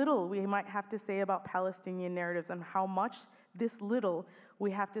 How little we might have to say about Palestinian narratives and how much this little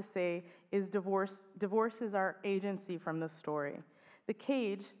we have to say is divorces our agency from the story. The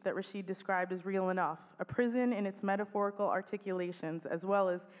cage that Rashid described is real enough, a prison in its metaphorical articulations as well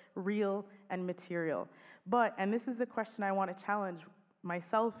as real and material. But, and this is the question I want to challenge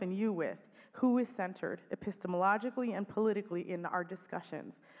myself and you with, who is centered epistemologically and politically in our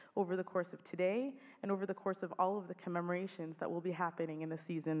discussions over the course of today and over the course of all of the commemorations that will be happening in the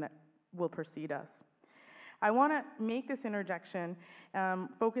season that will precede us? I want to make this interjection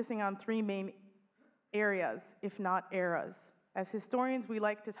focusing on three main areas, if not eras. As historians, we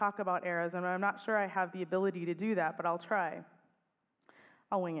like to talk about eras, and I'm not sure I have the ability to do that, but I'll try.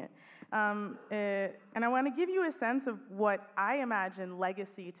 I'll wing it. And I want to give you a sense of what I imagine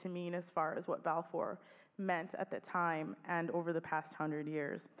legacy to mean as far as what Balfour meant at the time and over the past 100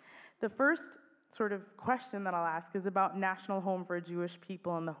 years. The first sort of question that I'll ask is about national home for Jewish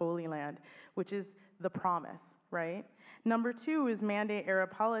people in the Holy Land, which is the promise, right? Number two is mandate-era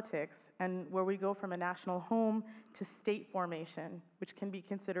politics, and where we go from a national home to state formation, which can be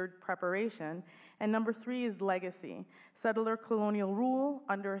considered preparation. And number three is legacy, settler colonial rule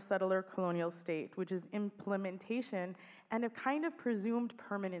under a settler colonial state, which is implementation and a kind of presumed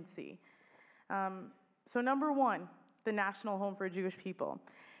permanency. So number one, the national home for Jewish people.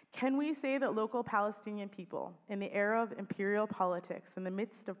 Can we say that local Palestinian people, in the era of imperial politics, in the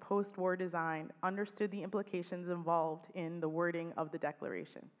midst of post-war design, understood the implications involved in the wording of the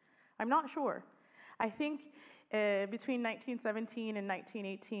declaration? I'm not sure. I think between 1917 and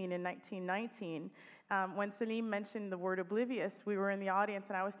 1918 and 1919, when Salim mentioned the word oblivious, we were in the audience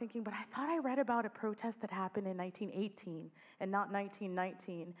and I was thinking, but I thought I read about a protest that happened in 1918 and not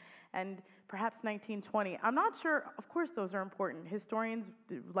 1919 and perhaps 1920. I'm not sure, of course those are important. Historians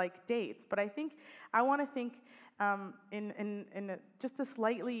like dates, but I think, I want to think in just a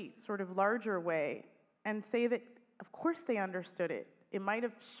slightly sort of larger way and say that of course they understood it. It might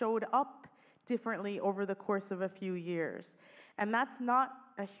have showed up differently over the course of a few years. And that's not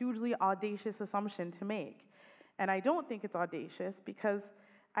a hugely audacious assumption to make. And I don't think it's audacious because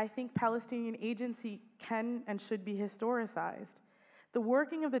I think Palestinian agency can and should be historicized. The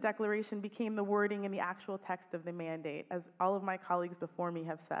working of the declaration became the wording in the actual text of the mandate, as all of my colleagues before me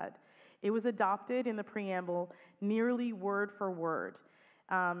have said. It was adopted in the preamble nearly word for word.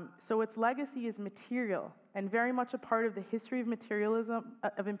 So its legacy is material and very much a part of the history of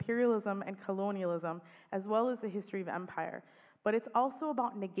imperialism and colonialism, as well as the history of empire. But it's also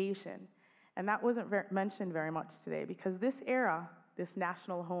about negation, and that wasn't mentioned very much today, because this era, this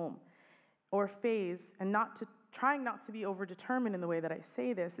national home or phase, and trying not to be overdetermined in the way that I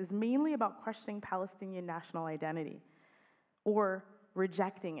say this, is mainly about questioning Palestinian national identity or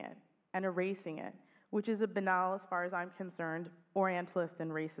rejecting it and erasing it, which is a banal, as far as I'm concerned, Orientalist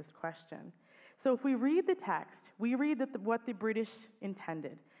and racist question. So if we read the text, we read that what the British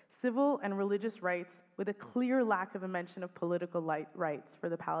intended, civil and religious rights with a clear lack of a mention of political rights for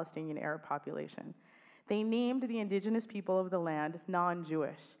the Palestinian Arab population. They named the indigenous people of the land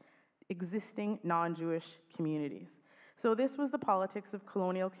non-Jewish, existing non-Jewish communities. So this was the politics of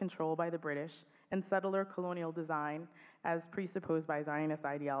colonial control by the British and settler colonial design as presupposed by Zionist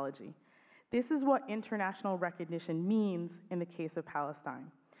ideology. This is what international recognition means in the case of Palestine.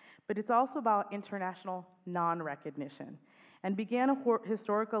 but it's also about international non-recognition, and began a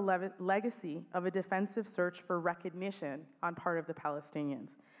historical legacy of a defensive search for recognition on part of the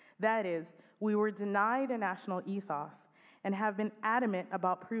Palestinians. That is, we were denied a national ethos and have been adamant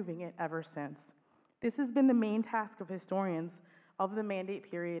about proving it ever since. This has been the main task of historians of the Mandate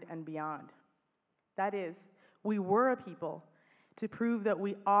period and beyond. That is, we were a people to prove that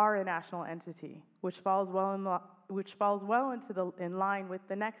we are a national entity, which falls well in line with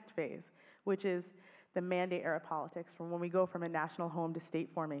the next phase, which is the Mandate era politics, from when we go from a national home to state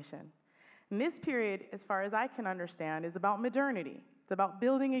formation. And this period, as far as I can understand, is about modernity. It's about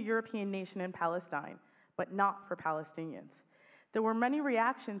building a European nation in Palestine, but not for Palestinians. There were many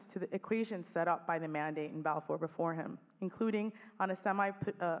reactions to the equations set up by the Mandate and Balfour before him, including on a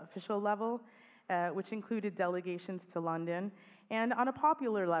semi-official level, which included delegations to London, and on a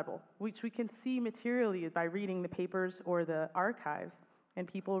popular level, which we can see materially by reading the papers or the archives and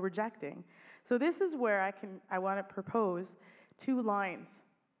people rejecting. So this is where I want to propose two lines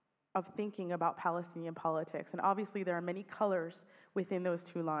of thinking about Palestinian politics. And obviously there are many colors within those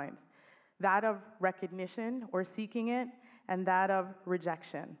two lines. That of recognition or seeking it, and that of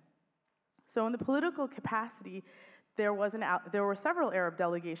rejection. So in the political capacity, there were several Arab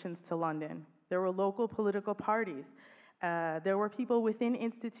delegations to London. There were local political parties. There were people within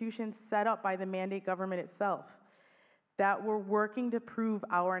institutions set up by the Mandate government itself that were working to prove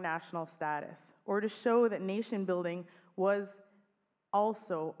our national status, or to show that nation building was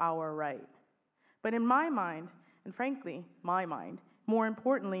also our right. But in my mind, and frankly, my mind, more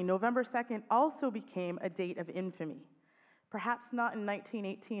importantly, November 2nd also became a date of infamy. Perhaps not in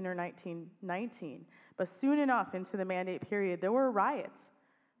 1918 or 1919, but soon enough into the Mandate period, there were riots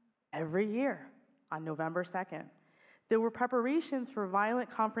every year on November 2nd. There were preparations for violent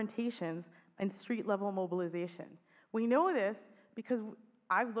confrontations and street-level mobilization. We know this because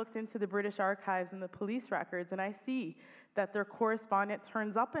I've looked into the British archives and the police records, and I see that their correspondent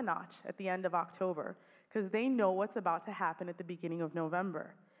turns up a notch at the end of October because they know what's about to happen at the beginning of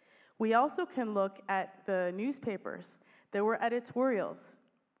November. We also can look at the newspapers. There were editorials.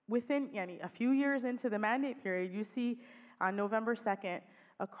 Within a few years into the Mandate period, you see on November 2nd,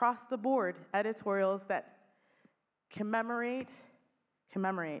 across the board, editorials that commemorate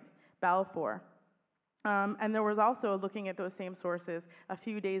Balfour. And there was also, looking at those same sources, a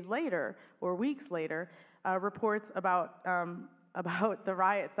few days later, or weeks later, reports about the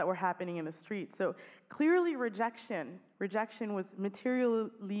riots that were happening in the streets. So clearly rejection was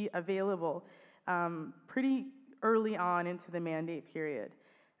materially available pretty early on into the Mandate period.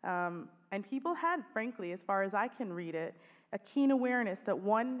 And people had, frankly, as far as I can read it, a keen awareness that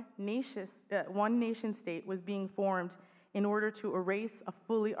one nation state was being formed in order to erase a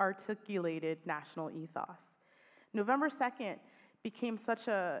fully articulated national ethos. November 2nd became such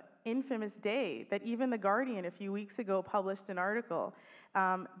an infamous day that even The Guardian a few weeks ago published an article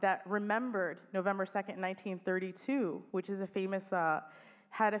that remembered November 2nd, 1932, which is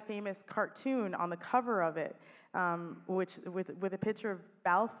had a famous cartoon on the cover of it, with a picture of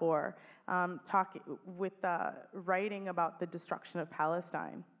Balfour writing about the destruction of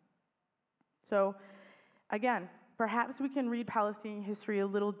Palestine. So again, perhaps we can read Palestinian history a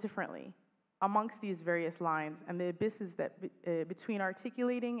little differently amongst these various lines and the abysses that between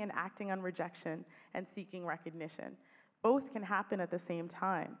articulating and acting on rejection and seeking recognition. Both can happen at the same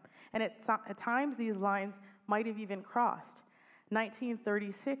time. And at times these lines might have even crossed.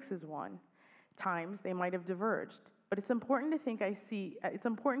 1936 is one. Times they might have diverged. But it's important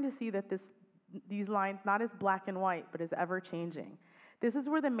to see that these lines not as black and white, but as ever changing. This is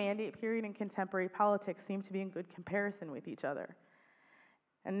where the Mandate period and contemporary politics seem to be in good comparison with each other.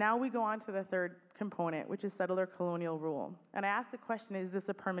 And now we go on to the third component, which is settler colonial rule. And I ask the question, is this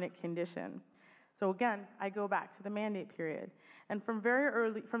a permanent condition? So again, I go back to the Mandate period. And from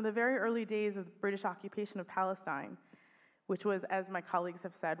the very early days of the British occupation of Palestine, which was, as my colleagues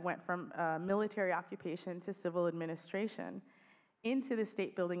have said, went from military occupation to civil administration, into the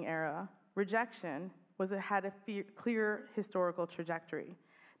state-building era, rejection had a clear historical trajectory.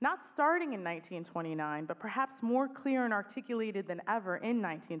 Not starting in 1929, but perhaps more clear and articulated than ever in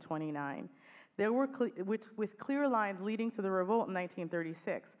 1929. There were, with clear lines leading to the revolt in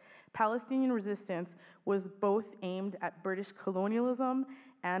 1936, Palestinian resistance was both aimed at British colonialism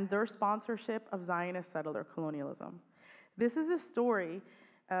and their sponsorship of Zionist settler colonialism. This is a story,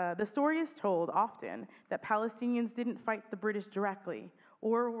 the story is told often that Palestinians didn't fight the British directly,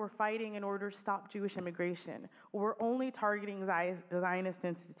 or were fighting in order to stop Jewish immigration, or were only targeting Zionist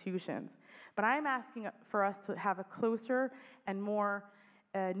institutions. But I'm asking for us to have a closer and more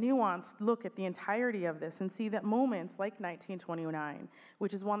nuanced look at the entirety of this and see that moments like 1929,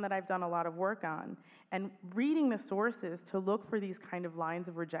 which is one that I've done a lot of work on, and reading the sources to look for these kind of lines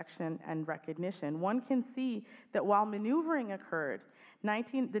of rejection and recognition, one can see that while maneuvering occurred, the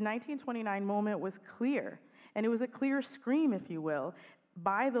 1929 moment was clear, and it was a clear scream, if you will,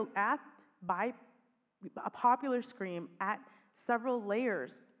 by a popular scream at several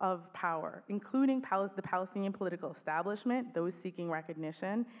layers of power, including the Palestinian political establishment, those seeking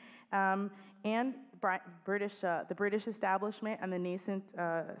recognition, and the British establishment and the nascent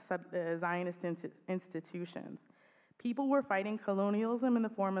Zionist institutions. People were fighting colonialism in the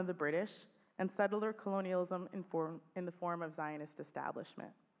form of the British and settler colonialism in the form of Zionist establishment.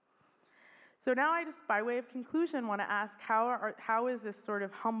 So now I just, by way of conclusion, want to ask how is this sort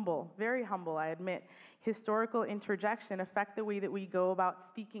of humble, very humble, I admit, historical interjection affect the way that we go about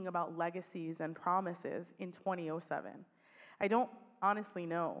speaking about legacies and promises in 2007? I don't honestly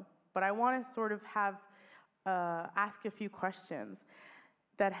know, but I want to sort of ask a few questions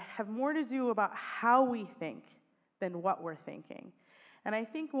that have more to do about how we think than what we're thinking. And I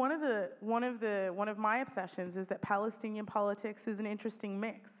think one of my obsessions is that Palestinian politics is an interesting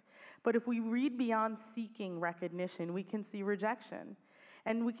mix. But if we read beyond seeking recognition, we can see rejection.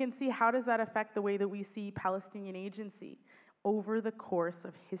 And we can see how does that affect the way that we see Palestinian agency over the course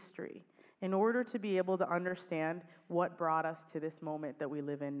of history in order to be able to understand what brought us to this moment that we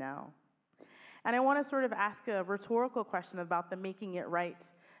live in now. And I want to sort of ask a rhetorical question about the Making It Right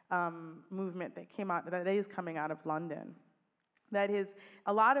movement that is coming out of London. That is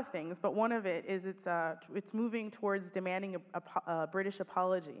a lot of things, but one of it is it's moving towards demanding a British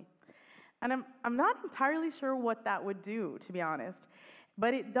apology. And I'm not entirely sure what that would do, to be honest,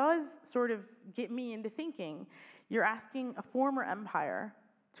 but it does sort of get me into thinking. You're asking a former empire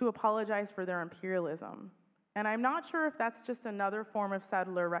to apologize for their imperialism. And I'm not sure if that's just another form of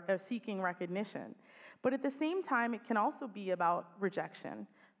settler seeking recognition. But at the same time, it can also be about rejection,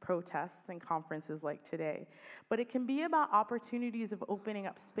 protests, and conferences like today. But it can be about opportunities of opening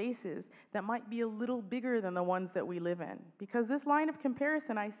up spaces that might be a little bigger than the ones that we live in. Because this line of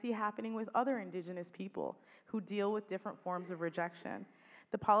comparison I see happening with other Indigenous people who deal with different forms of rejection.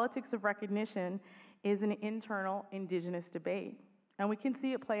 The politics of recognition is an internal Indigenous debate. And we can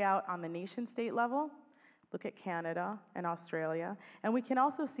see it play out on the nation-state level. Look at Canada and Australia. And we can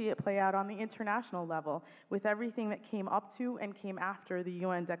also see it play out on the international level with everything that came up to and came after the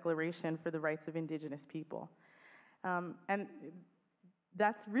UN Declaration for the Rights of Indigenous People. And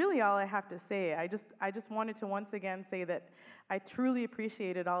that's really all I have to say. I just wanted to once again say that I truly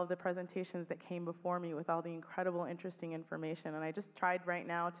appreciated all of the presentations that came before me with all the incredible, interesting information. And I just tried right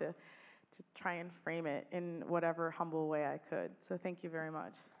now to try and frame it in whatever humble way I could. So thank you very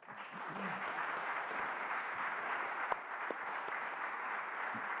much.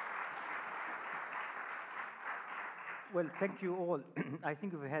 Well, thank you all. I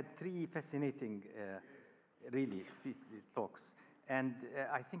think we've had three fascinating, really, talks. And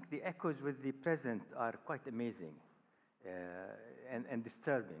I think the echoes with the present are quite amazing and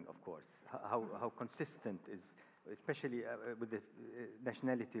disturbing, of course, how consistent is, especially with the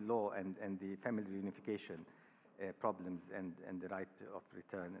nationality law and the family reunification problems and the right of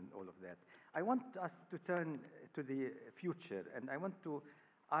return and all of that. I want us to turn to the future, and I want to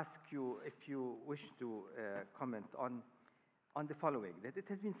ask you if you wish to comment on the following, that it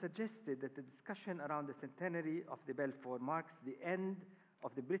has been suggested that the discussion around the centenary of the Balfour marks the end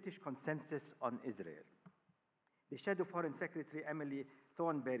of the British consensus on Israel. The Shadow Foreign Secretary Emily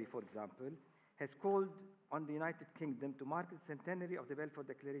Thornberry, for example, has called on the United Kingdom to mark the centenary of the Balfour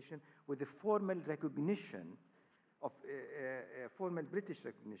Declaration with a formal recognition of formal British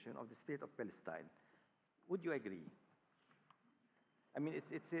recognition of the state of Palestine. Would you agree? I mean,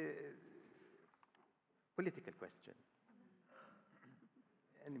 it's a political question.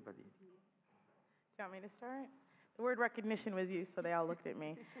 Anybody? Do you want me to start? The word recognition was used, so they all looked at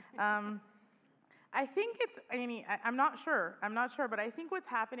me. I think I'm not sure, but I think what's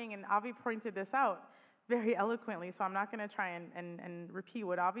happening, and Avi pointed this out very eloquently, so I'm not going to try and repeat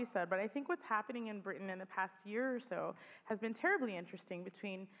what Avi said, but I think what's happening in Britain in the past year or so has been terribly interesting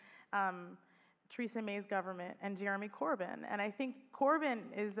between Theresa May's government and Jeremy Corbyn. And I think Corbyn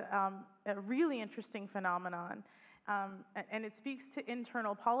is a really interesting phenomenon. And it speaks to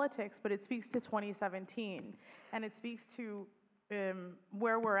internal politics, but it speaks to 2017. And it speaks to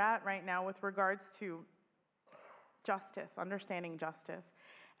where we're at right now with regards to justice, understanding justice.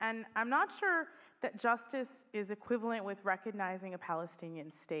 And I'm not sure that justice is equivalent with recognizing a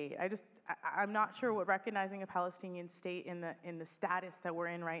Palestinian state. I'm not sure what recognizing a Palestinian state in the status that we're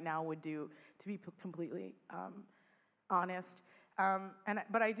in right now would do, to be completely honest.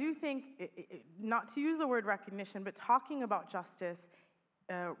 But I do think, not to use the word recognition, but talking about justice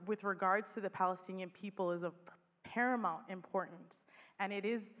with regards to the Palestinian people is of paramount importance. And it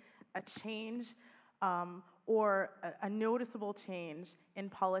is a change or a noticeable change in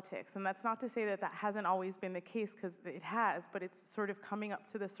politics. And that's not to say that that hasn't always been the case, because it has, but it's sort of coming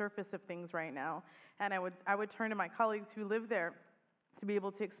up to the surface of things right now. And I would turn to my colleagues who live there to be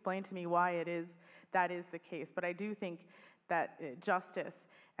able to explain to me why it is that is the case. But I do think that justice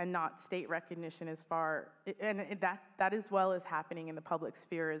and not state recognition is far, and that as well as happening in the public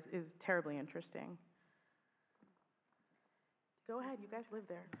sphere is terribly interesting. Go ahead, you guys live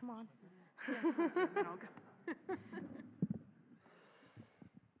there, come on.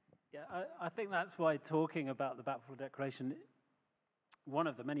 Yeah, I think that's why talking about the Balfour Declaration, one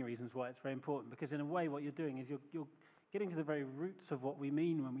of the many reasons why it's very important, because in a way what you're doing is you're getting to the very roots of what we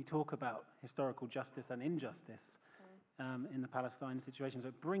mean when we talk about historical justice and injustice in the Palestine situation. So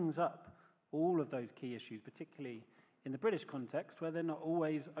it brings up all of those key issues, particularly in the British context, where they're not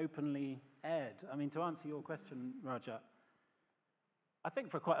always openly aired. I mean, to answer your question, Raja, I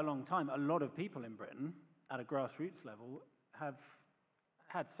think for quite a long time, a lot of people in Britain, at a grassroots level, have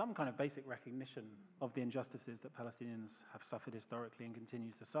had some kind of basic recognition of the injustices that Palestinians have suffered historically and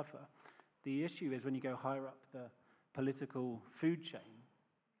continue to suffer. The issue is when you go higher up the political food chain,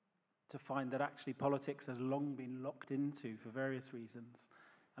 to find that actually politics has long been locked into, for various reasons,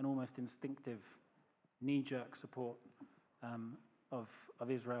 an almost instinctive knee-jerk support of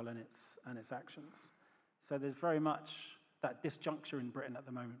Israel and its actions. So there's very much that disjuncture in Britain at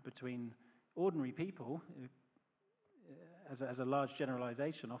the moment between ordinary people, who, as a large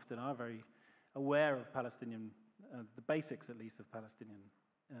generalization, often are very aware of Palestinian, the basics at least of Palestinian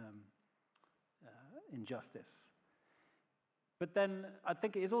injustice. But then I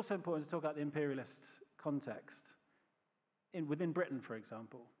think it is also important to talk about the imperialist context. Within Britain, for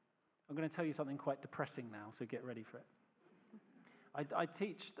example, I'm going to tell you something quite depressing now, so get ready for it. I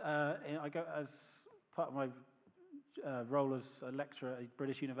teach, I go as part of my role as a lecturer at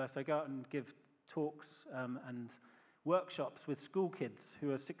British University, I go out and give talks and workshops with school kids who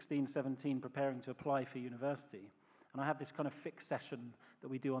are 16, 17, preparing to apply for university. And I have this kind of fixed session that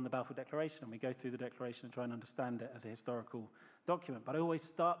we do on the Balfour Declaration, and we go through the Declaration and try and understand it as a historical document. But I always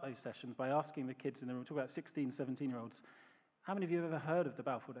start those sessions by asking the kids in the room, talk about 16, 17-year-olds, how many of you have ever heard of the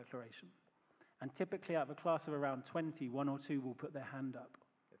Balfour Declaration? And typically out of a class of around 20, one or two will put their hand up.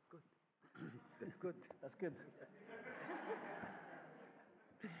 That's good. That's good. That's good.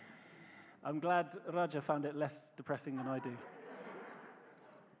 I'm glad Raja found it less depressing than I do.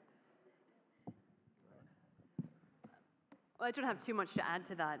 Well, I don't have too much to add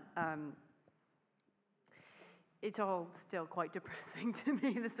to that. It's all still quite depressing to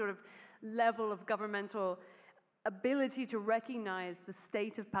me, the sort of level of governmental ability to recognize the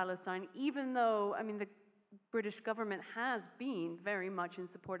state of Palestine, even though, I mean, the British government has been very much in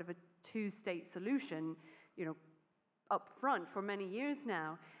support of a two-state solution, you know, up front for many years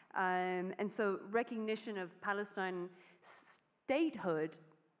now. And so recognition of Palestine statehood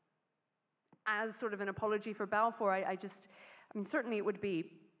as sort of an apology for Balfour, I mean, certainly it would be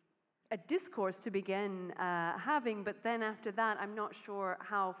a discourse to begin having, but then after that, I'm not sure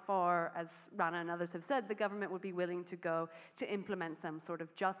how far, as Rana and others have said, the government would be willing to go to implement some sort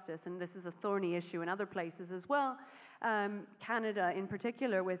of justice. And this is a thorny issue in other places as well. Canada in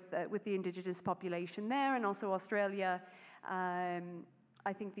particular with the indigenous population there, and also Australia.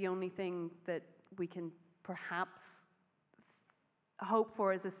 I think the only thing that we can perhaps hope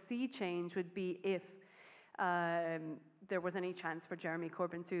for as a sea change would be if there was any chance for Jeremy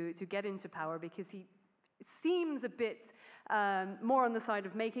Corbyn to get into power, because he seems a bit more on the side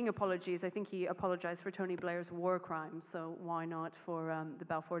of making apologies. I think he apologized for Tony Blair's war crimes, so why not for the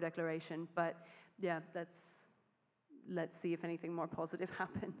Balfour Declaration? But yeah, let's see if anything more positive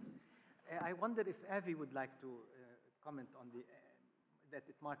happens. I wonder if Avi would like to comment on that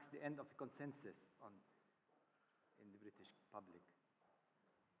it marks the end of a consensus in the British public.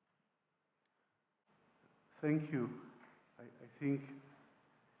 Thank you. I think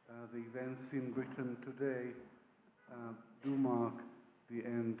the events in Britain today do mark the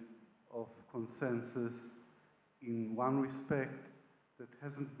end of consensus in one respect that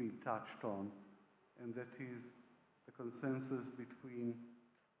hasn't been touched on, and that is the consensus between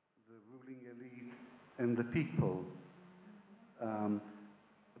the ruling elite and the people.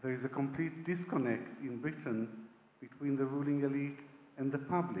 There is a complete disconnect in Britain between the ruling elite and the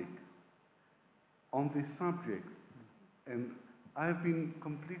public on this subject. And I've been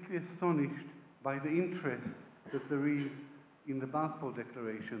completely astonished by the interest that there is in the Balfour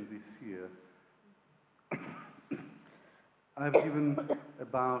Declaration this year. I've given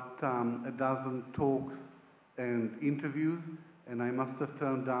about a dozen talks and interviews, and I must have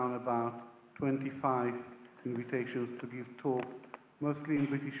turned down about 25 invitations to give talks, mostly in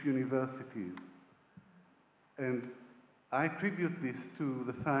British universities. And I attribute this to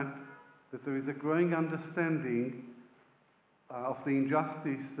the fact that there is a growing understanding of the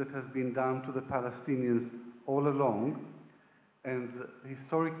injustice that has been done to the Palestinians all along, and the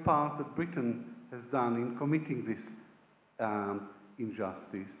historic part that Britain has done in committing this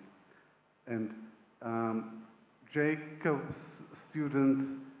injustice. And Jacob's students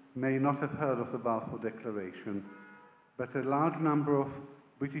may not have heard of the Balfour Declaration, but a large number of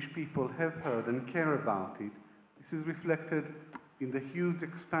British people have heard and care about it. This is reflected in the huge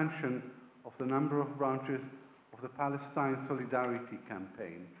expansion of the number of branches of the Palestine Solidarity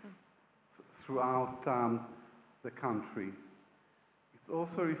campaign throughout the country. It's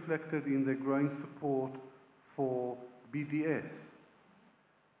also reflected in the growing support for BDS.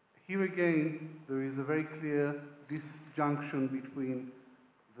 Here again, there is a very clear disjunction between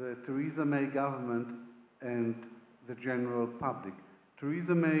the Theresa May government and the general public.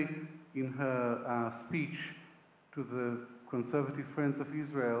 Theresa May, in her speech to the Conservative Friends of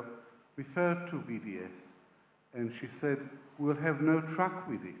Israel, referred to BDS, and she said, "We'll have no truck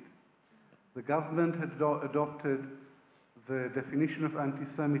with it." The government had adopted the definition of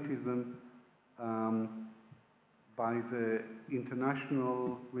anti-Semitism by the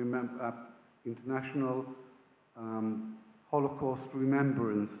International Holocaust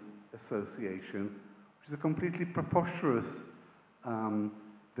Remembrance Association, which is a completely preposterous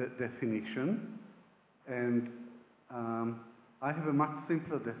definition. And I have a much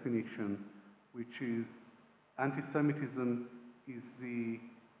simpler definition, which is anti-Semitism is the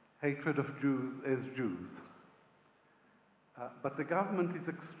hatred of Jews as Jews. But the government is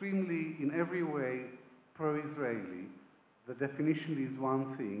extremely, in every way, pro-Israeli. The definition is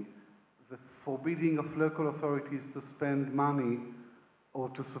one thing. The forbidding of local authorities to spend money or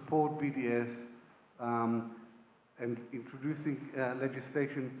to support BDS and introducing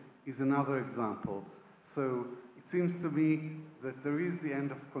legislation is another example. So it seems to me that there is the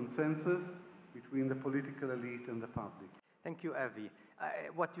end of consensus between the political elite and the public. Thank you, Avi.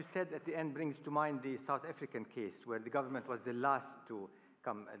 What you said at the end brings to mind the South African case, where the government was the last to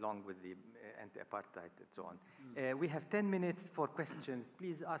come along with the anti-apartheid and so on. We have 10 minutes for questions.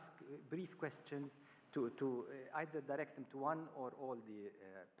 Please ask brief questions to either direct them to one or all the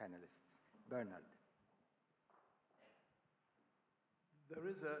panelists. Bernard. There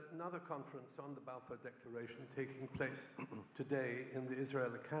is another conference on the Balfour Declaration taking place today in the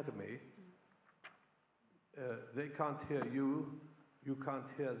Israel Academy. They can't hear you, you can't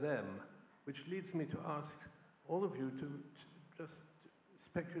hear them, which leads me to ask all of you to just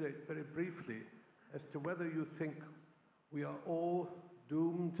speculate very briefly as to whether you think we are all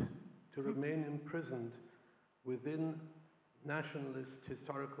doomed to remain imprisoned within nationalist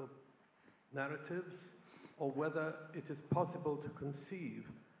historical narratives, or whether it is possible to conceive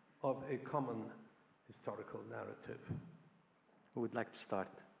of a common historical narrative. Who would like to start?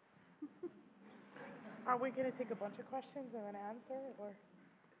 Are we going to take a bunch of questions and then answer, or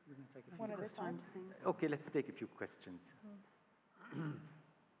one at a time? Okay, let's take a few questions.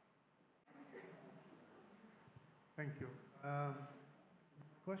 Thank you.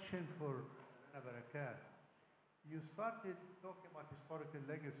 Question for Rana Barakat. You started talking about historical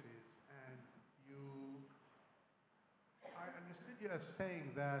legacies, and I understood you as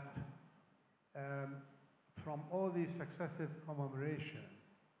saying that from all these successive commemoration,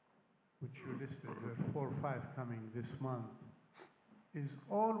 which you listed, there are 4 or 5 coming this month, is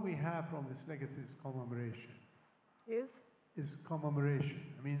all we have from this legacy is commemoration. Is commemoration.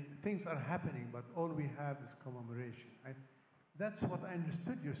 I mean, things are happening, but all we have is commemoration. That's what I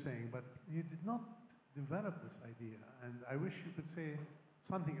understood you saying, but you did not develop this idea, and I wish you could say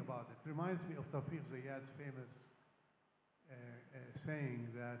something about it. It reminds me of Tawfiq Ziyad's famous saying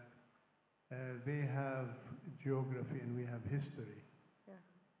that they have geography and we have history.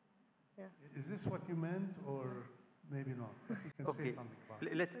 Yeah. Is this what you meant, or maybe not? If you can say something about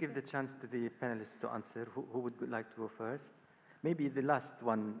it. Let's give the chance to the panelists to answer. Who would like to go first? Maybe the last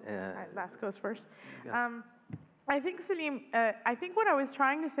one. Last goes first. Yeah. I think, Salim, I think what I was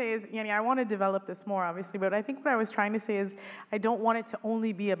trying to say is, I want to develop this more, obviously, but I think what I was trying to say is I don't want it to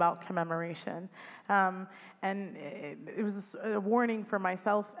only be about commemoration. And it was a warning for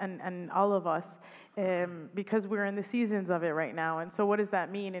myself and all of us, because we're in the seasons of it right now. And so what does that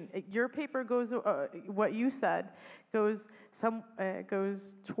mean? And your paper goes, what you said, goes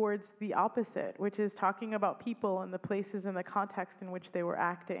towards the opposite, which is talking about people and the places and the context in which they were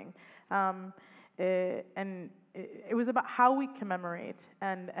acting. and it was about how we commemorate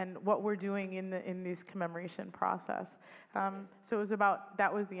and what we're doing in this commemoration process. So it was about,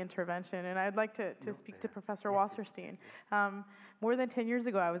 that was the intervention. And I'd like to speak to Professor Wasserstein. More than 10 years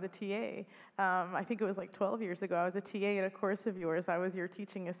ago, I was a TA. I think it was like 12 years ago, I was a TA in a course of yours. I was your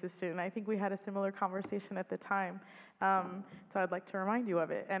teaching assistant, and I think we had a similar conversation at the time. So I'd like to remind you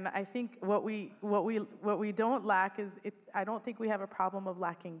of it. And I think what we don't lack is, I don't think we have a problem of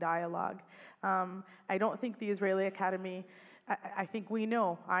lacking dialogue. I don't think the Israeli Academy, I think I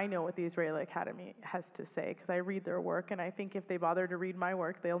know what the Israeli Academy has to say, because I read their work, and I think if they bother to read my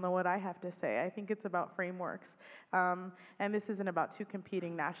work, they'll know what I have to say. I think it's about frameworks. And this isn't about two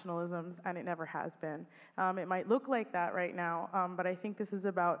competing nationalisms, and it never has been. It might look like that right now, but I think this is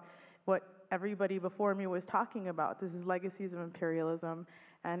about what everybody before me was talking about. This is legacies of imperialism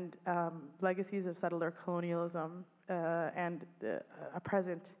and legacies of settler colonialism and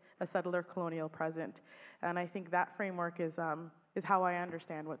a settler colonial present. And I think that framework is how I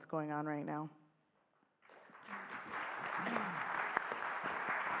understand what's going on right now.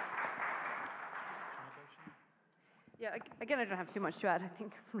 Yeah, again, I don't have too much to add. I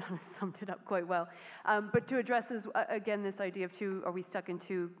think Rana summed it up quite well. But to address this, again, this idea of are we stuck in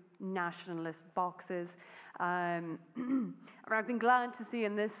two nationalist boxes? I've been glad to see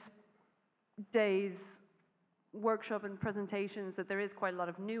in this day's workshop and presentations that there is quite a lot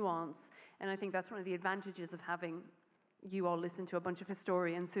of nuance, and I think that's one of the advantages of having you all listen to a bunch of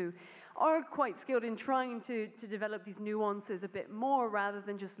historians who are quite skilled in trying to develop these nuances a bit more rather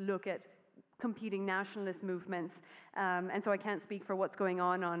than just look at competing nationalist movements. And so I can't speak for what's going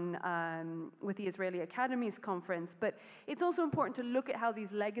on with the Israeli Academy's conference, but it's also important to look at how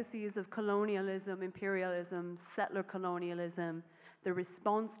these legacies of colonialism, imperialism, settler colonialism, the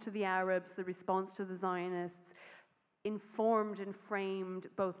response to the Arabs, the response to the Zionists, informed and framed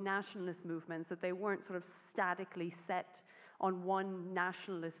both nationalist movements, that they weren't sort of statically set on one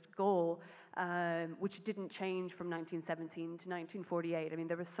nationalist goal, which didn't change from 1917 to 1948. I mean,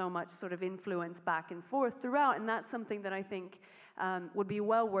 there was so much sort of influence back and forth throughout, and that's something that I think would be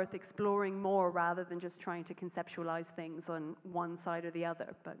well worth exploring more rather than just trying to conceptualize things on one side or the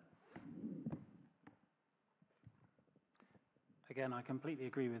other. But again, I completely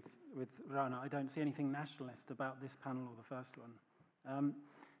agree with Rana. I don't see anything nationalist about this panel or the first one.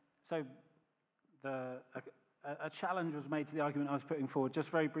 So a challenge was made to the argument I was putting forward, just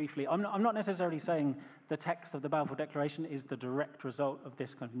very briefly. I'm not necessarily saying the text of the Balfour Declaration is the direct result of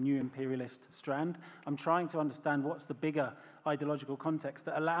this kind of new imperialist strand. I'm trying to understand what's the bigger ideological context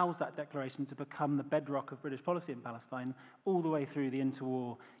that allows that declaration to become the bedrock of British policy in Palestine all the way through the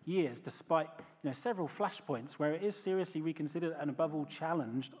interwar years, despite several flashpoints where it is seriously reconsidered and above all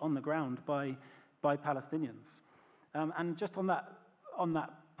challenged on the ground by Palestinians. And just on that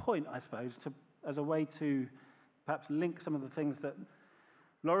point, I suppose, as a way to perhaps link some of the things that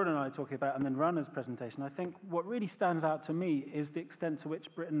Lauren and I are talking about and then Rana's presentation, I think what really stands out to me is the extent to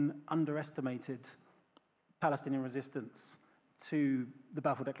which Britain underestimated Palestinian resistance to the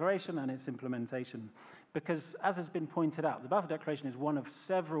Balfour Declaration and its implementation. Because, as has been pointed out, the Balfour Declaration is one of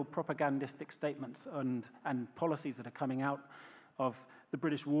several propagandistic statements and policies that are coming out of the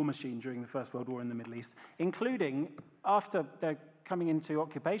British war machine during the First World War in the Middle East, including after their coming into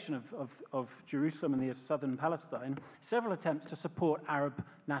occupation of Jerusalem and the southern Palestine, several attempts to support Arab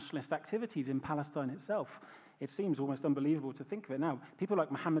nationalist activities in Palestine itself. It seems almost unbelievable to think of it now. People like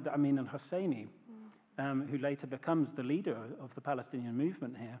Mohammed Amin al-Husseini, who later becomes the leader of the Palestinian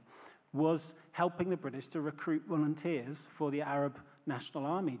movement here, was helping the British to recruit volunteers for the Arab National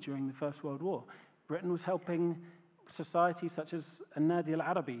Army during the First World War. Britain was helping societies such as Nadi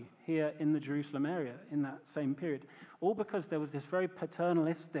al-Arabi here in the Jerusalem area in that same period, all because there was this very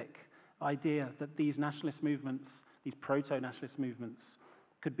paternalistic idea that these nationalist movements, these proto-nationalist movements,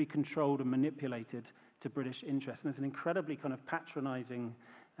 could be controlled and manipulated to British interests. And there's an incredibly kind of patronizing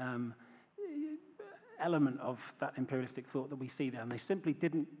element of that imperialistic thought that we see there. And they simply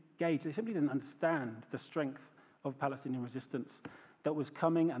didn't gauge, they simply didn't understand the strength of Palestinian resistance that was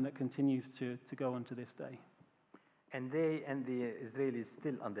coming and that continues to go on to this day. And they and the Israelis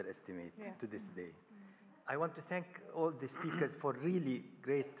still underestimate to this day. I want to thank all the speakers for really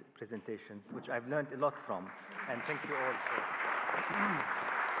great presentations, which I've learned a lot from. And thank you all for...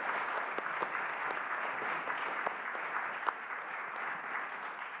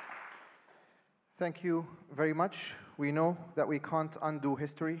 Thank you very much. We know that we can't undo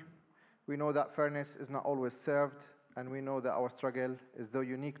history. We know that fairness is not always served. And we know that our struggle, as though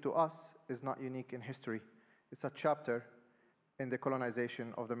unique to us, is not unique in history. It's a chapter in the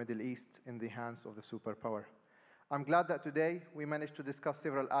colonization of the Middle East in the hands of the superpower. I'm glad that today we managed to discuss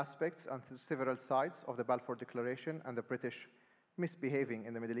several aspects and several sides of the Balfour Declaration and the British misbehaving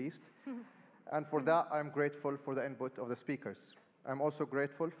in the Middle East. And for that, I'm grateful for the input of the speakers. I'm also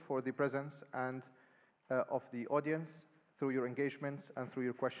grateful for the presence and of the audience through your engagements and through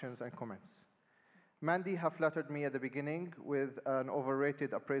your questions and comments. Mandy have flattered me at the beginning with an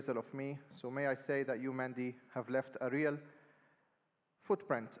overrated appraisal of me, so may I say that you, Mandy, have left a real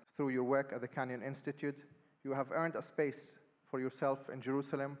footprint through your work at the Canyon Institute. You have earned a space for yourself in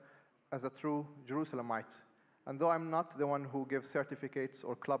Jerusalem as a true Jerusalemite. And though I'm not the one who gives certificates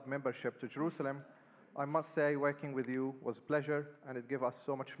or club membership to Jerusalem, I must say working with you was a pleasure, and it gave us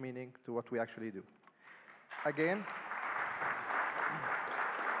so much meaning to what we actually do. Again,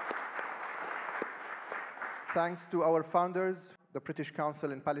 thanks to our founders, the British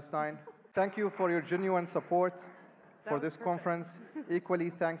Council in Palestine. Thank you for your genuine support for this conference.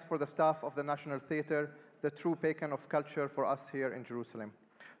 Equally, thanks for the staff of the National Theatre, the true beacon of culture for us here in Jerusalem.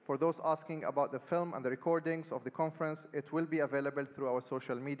 For those asking about the film and the recordings of the conference, it will be available through our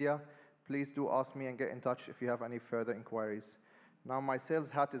social media. Please do ask me and get in touch if you have any further inquiries. Now my sales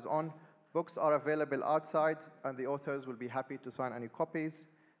hat is on. Books are available outside, and the authors will be happy to sign any copies.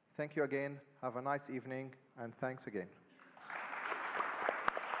 Thank you again. Have a nice evening, and thanks again.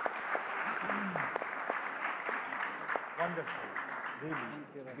 Wonderful. Really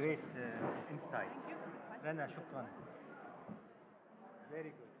great insight. Rana, shukran. Very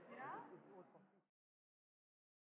good.